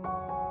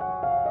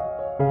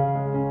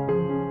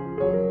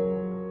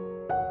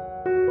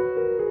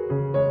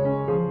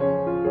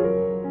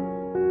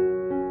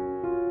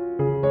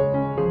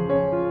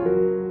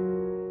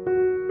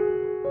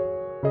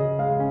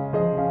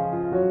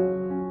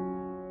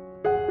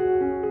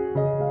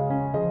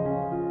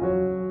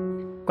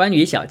关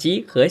于小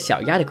鸡和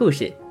小鸭的故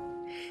事，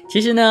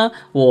其实呢，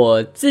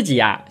我自己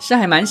是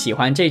还蛮喜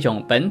欢这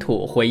种本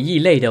土回忆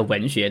类的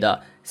文学的。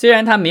虽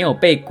然它没有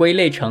被归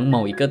类成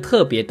某一个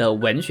特别的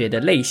文学的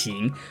类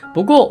型，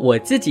不过我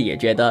自己也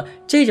觉得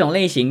这种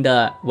类型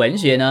的文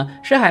学呢，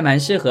是还蛮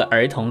适合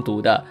儿童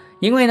读的。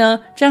因为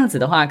呢，这样子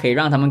的话可以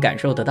让他们感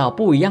受得到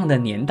不一样的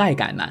年代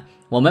感嘛。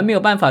我们没有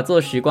办法坐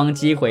时光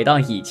机回到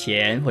以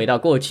前，回到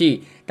过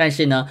去，但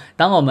是呢，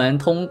当我们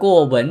通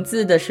过文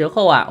字的时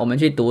候我们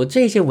去读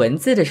这些文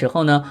字的时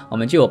候呢，我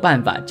们就有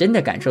办法真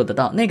的感受得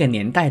到那个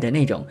年代的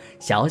那种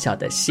小小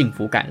的幸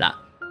福感啦。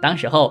当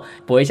时候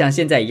不会像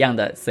现在一样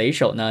的随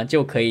手呢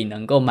就可以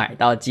能够买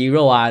到鸡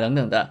肉等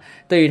等的，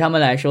对于他们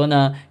来说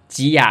呢，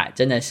鸡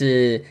真的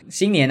是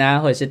新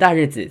年或者是大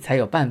日子才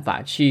有办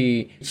法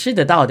去吃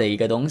得到的一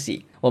个东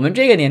西。我们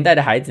这个年代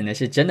的孩子呢，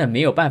是真的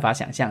没有办法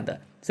想象的。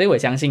所以我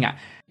相信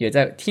有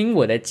在听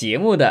我的节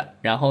目的，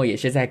然后也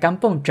是在钢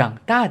蹦长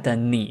大的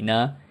你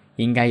呢，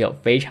应该有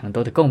非常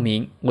多的共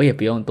鸣，我也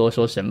不用多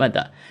说什么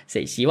的。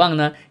所以希望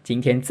呢，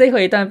今天最后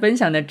一段分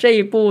享的这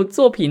一部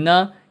作品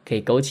呢，可以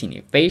勾起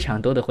你非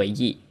常多的回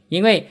忆，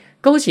因为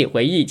勾起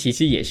回忆其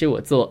实也是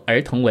我做儿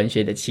童文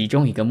学的其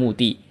中一个目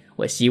的。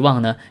我希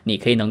望呢，你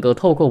可以能够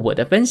透过我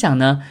的分享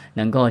呢，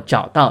能够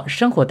找到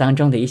生活当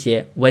中的一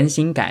些温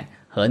馨感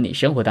和你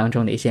生活当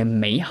中的一些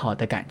美好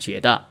的感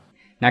觉的。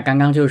那刚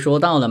刚就说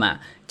到了嘛，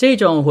这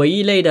种回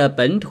忆类的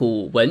本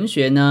土文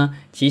学呢，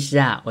其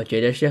实我觉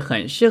得是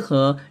很适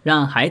合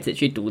让孩子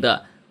去读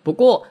的。不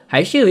过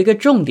还是有一个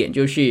重点，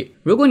就是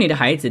如果你的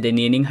孩子的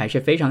年龄还是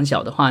非常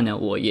小的话呢，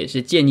我也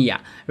是建议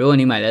如果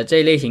你买了这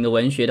一类型的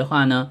文学的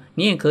话呢，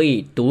你也可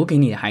以读给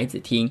你的孩子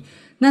听。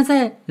那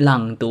在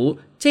朗读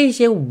这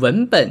些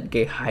文本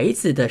给孩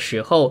子的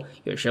时候，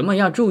有什么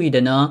要注意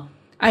的呢？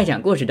爱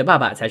讲故事的爸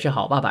爸才是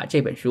好爸爸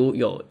这本书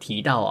有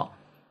提到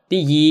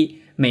第一，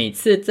每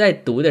次在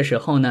读的时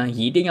候呢，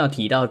一定要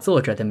提到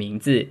作者的名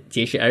字。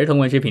其实儿童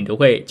文学品读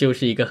会就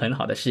是一个很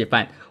好的示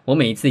范，我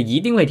每一次一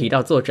定会提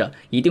到作者，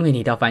一定会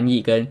提到翻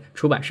译跟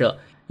出版社，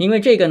因为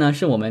这个呢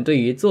是我们对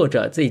于作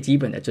者最基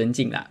本的尊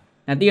敬啦。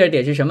那第二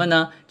点是什么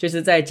呢？就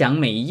是在讲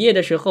每一页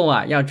的时候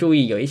啊，要注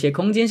意有一些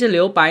空间是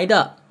留白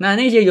的，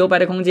那些留白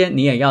的空间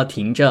你也要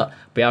停着，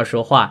不要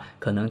说话，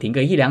可能停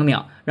个1-2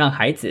秒，让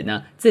孩子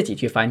呢自己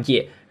去翻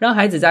页，让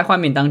孩子在画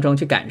面当中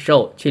去感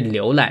受，去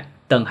浏览，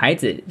等孩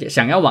子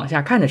想要往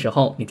下看的时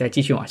候，你再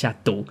继续往下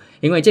读，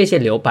因为这些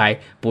留白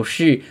不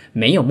是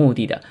没有目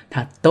的的，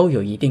它都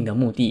有一定的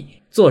目的，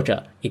作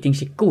者一定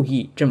是故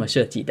意这么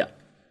设计的。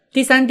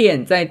第3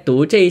点，在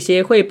读这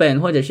些绘本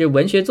或者是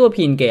文学作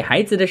品给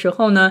孩子的时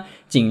候呢，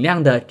尽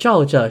量的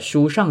照着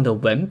书上的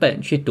文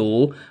本去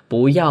读，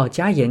不要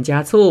加盐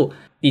加醋。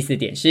第4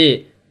点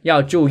是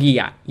要注意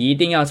啊，一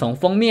定要从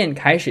封面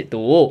开始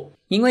读，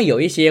因为有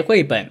一些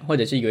绘本或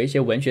者是有一些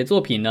文学作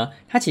品呢，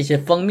它其实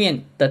封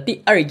面的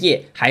第2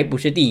页还不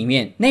是第1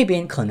面，那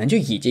边可能就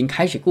已经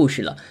开始故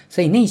事了，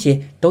所以那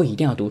些都一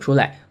定要读出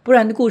来，不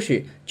然的故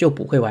事就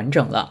不会完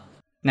整了。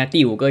那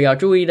第5个要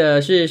注意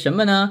的是什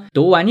么呢？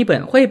读完一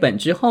本绘本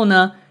之后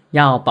呢，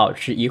要保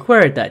持一会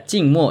儿的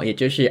静默，也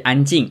就是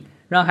安静，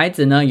让孩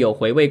子呢有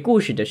回味故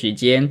事的时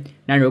间。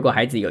那如果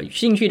孩子有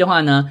兴趣的话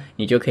呢，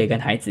你就可以跟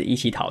孩子一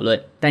起讨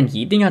论，但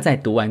一定要在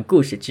读完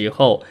故事之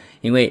后，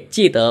因为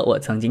记得我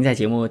曾经在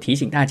节目提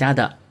醒大家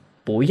的，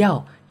不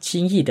要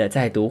轻易的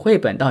在读绘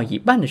本到一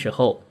半的时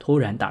候突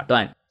然打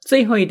断。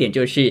最后一点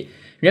就是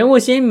人物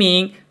鲜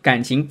明、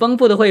感情丰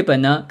富的绘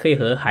本呢，可以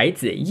和孩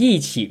子一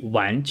起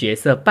玩角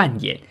色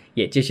扮演，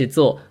也就是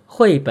做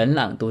绘本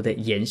朗读的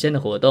延伸的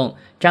活动。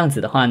这样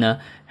子的话呢，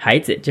孩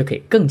子就可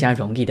以更加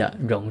容易的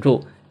融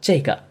入这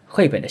个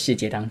绘本的世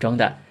界当中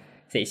的。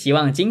所以希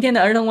望今天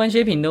的儿童文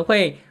学品读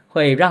会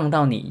让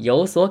到你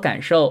有所感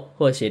受，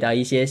或学到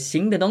一些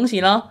新的东西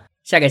咯。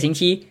下个星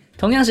期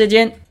同样时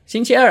间，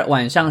星期二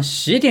晚上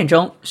10点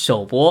钟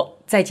首播，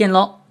再见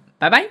咯，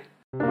拜拜。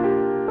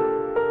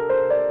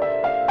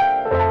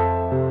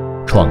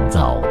创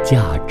造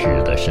价值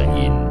的声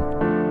音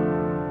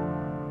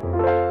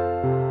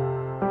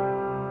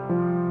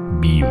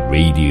 ，Be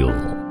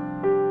Radio。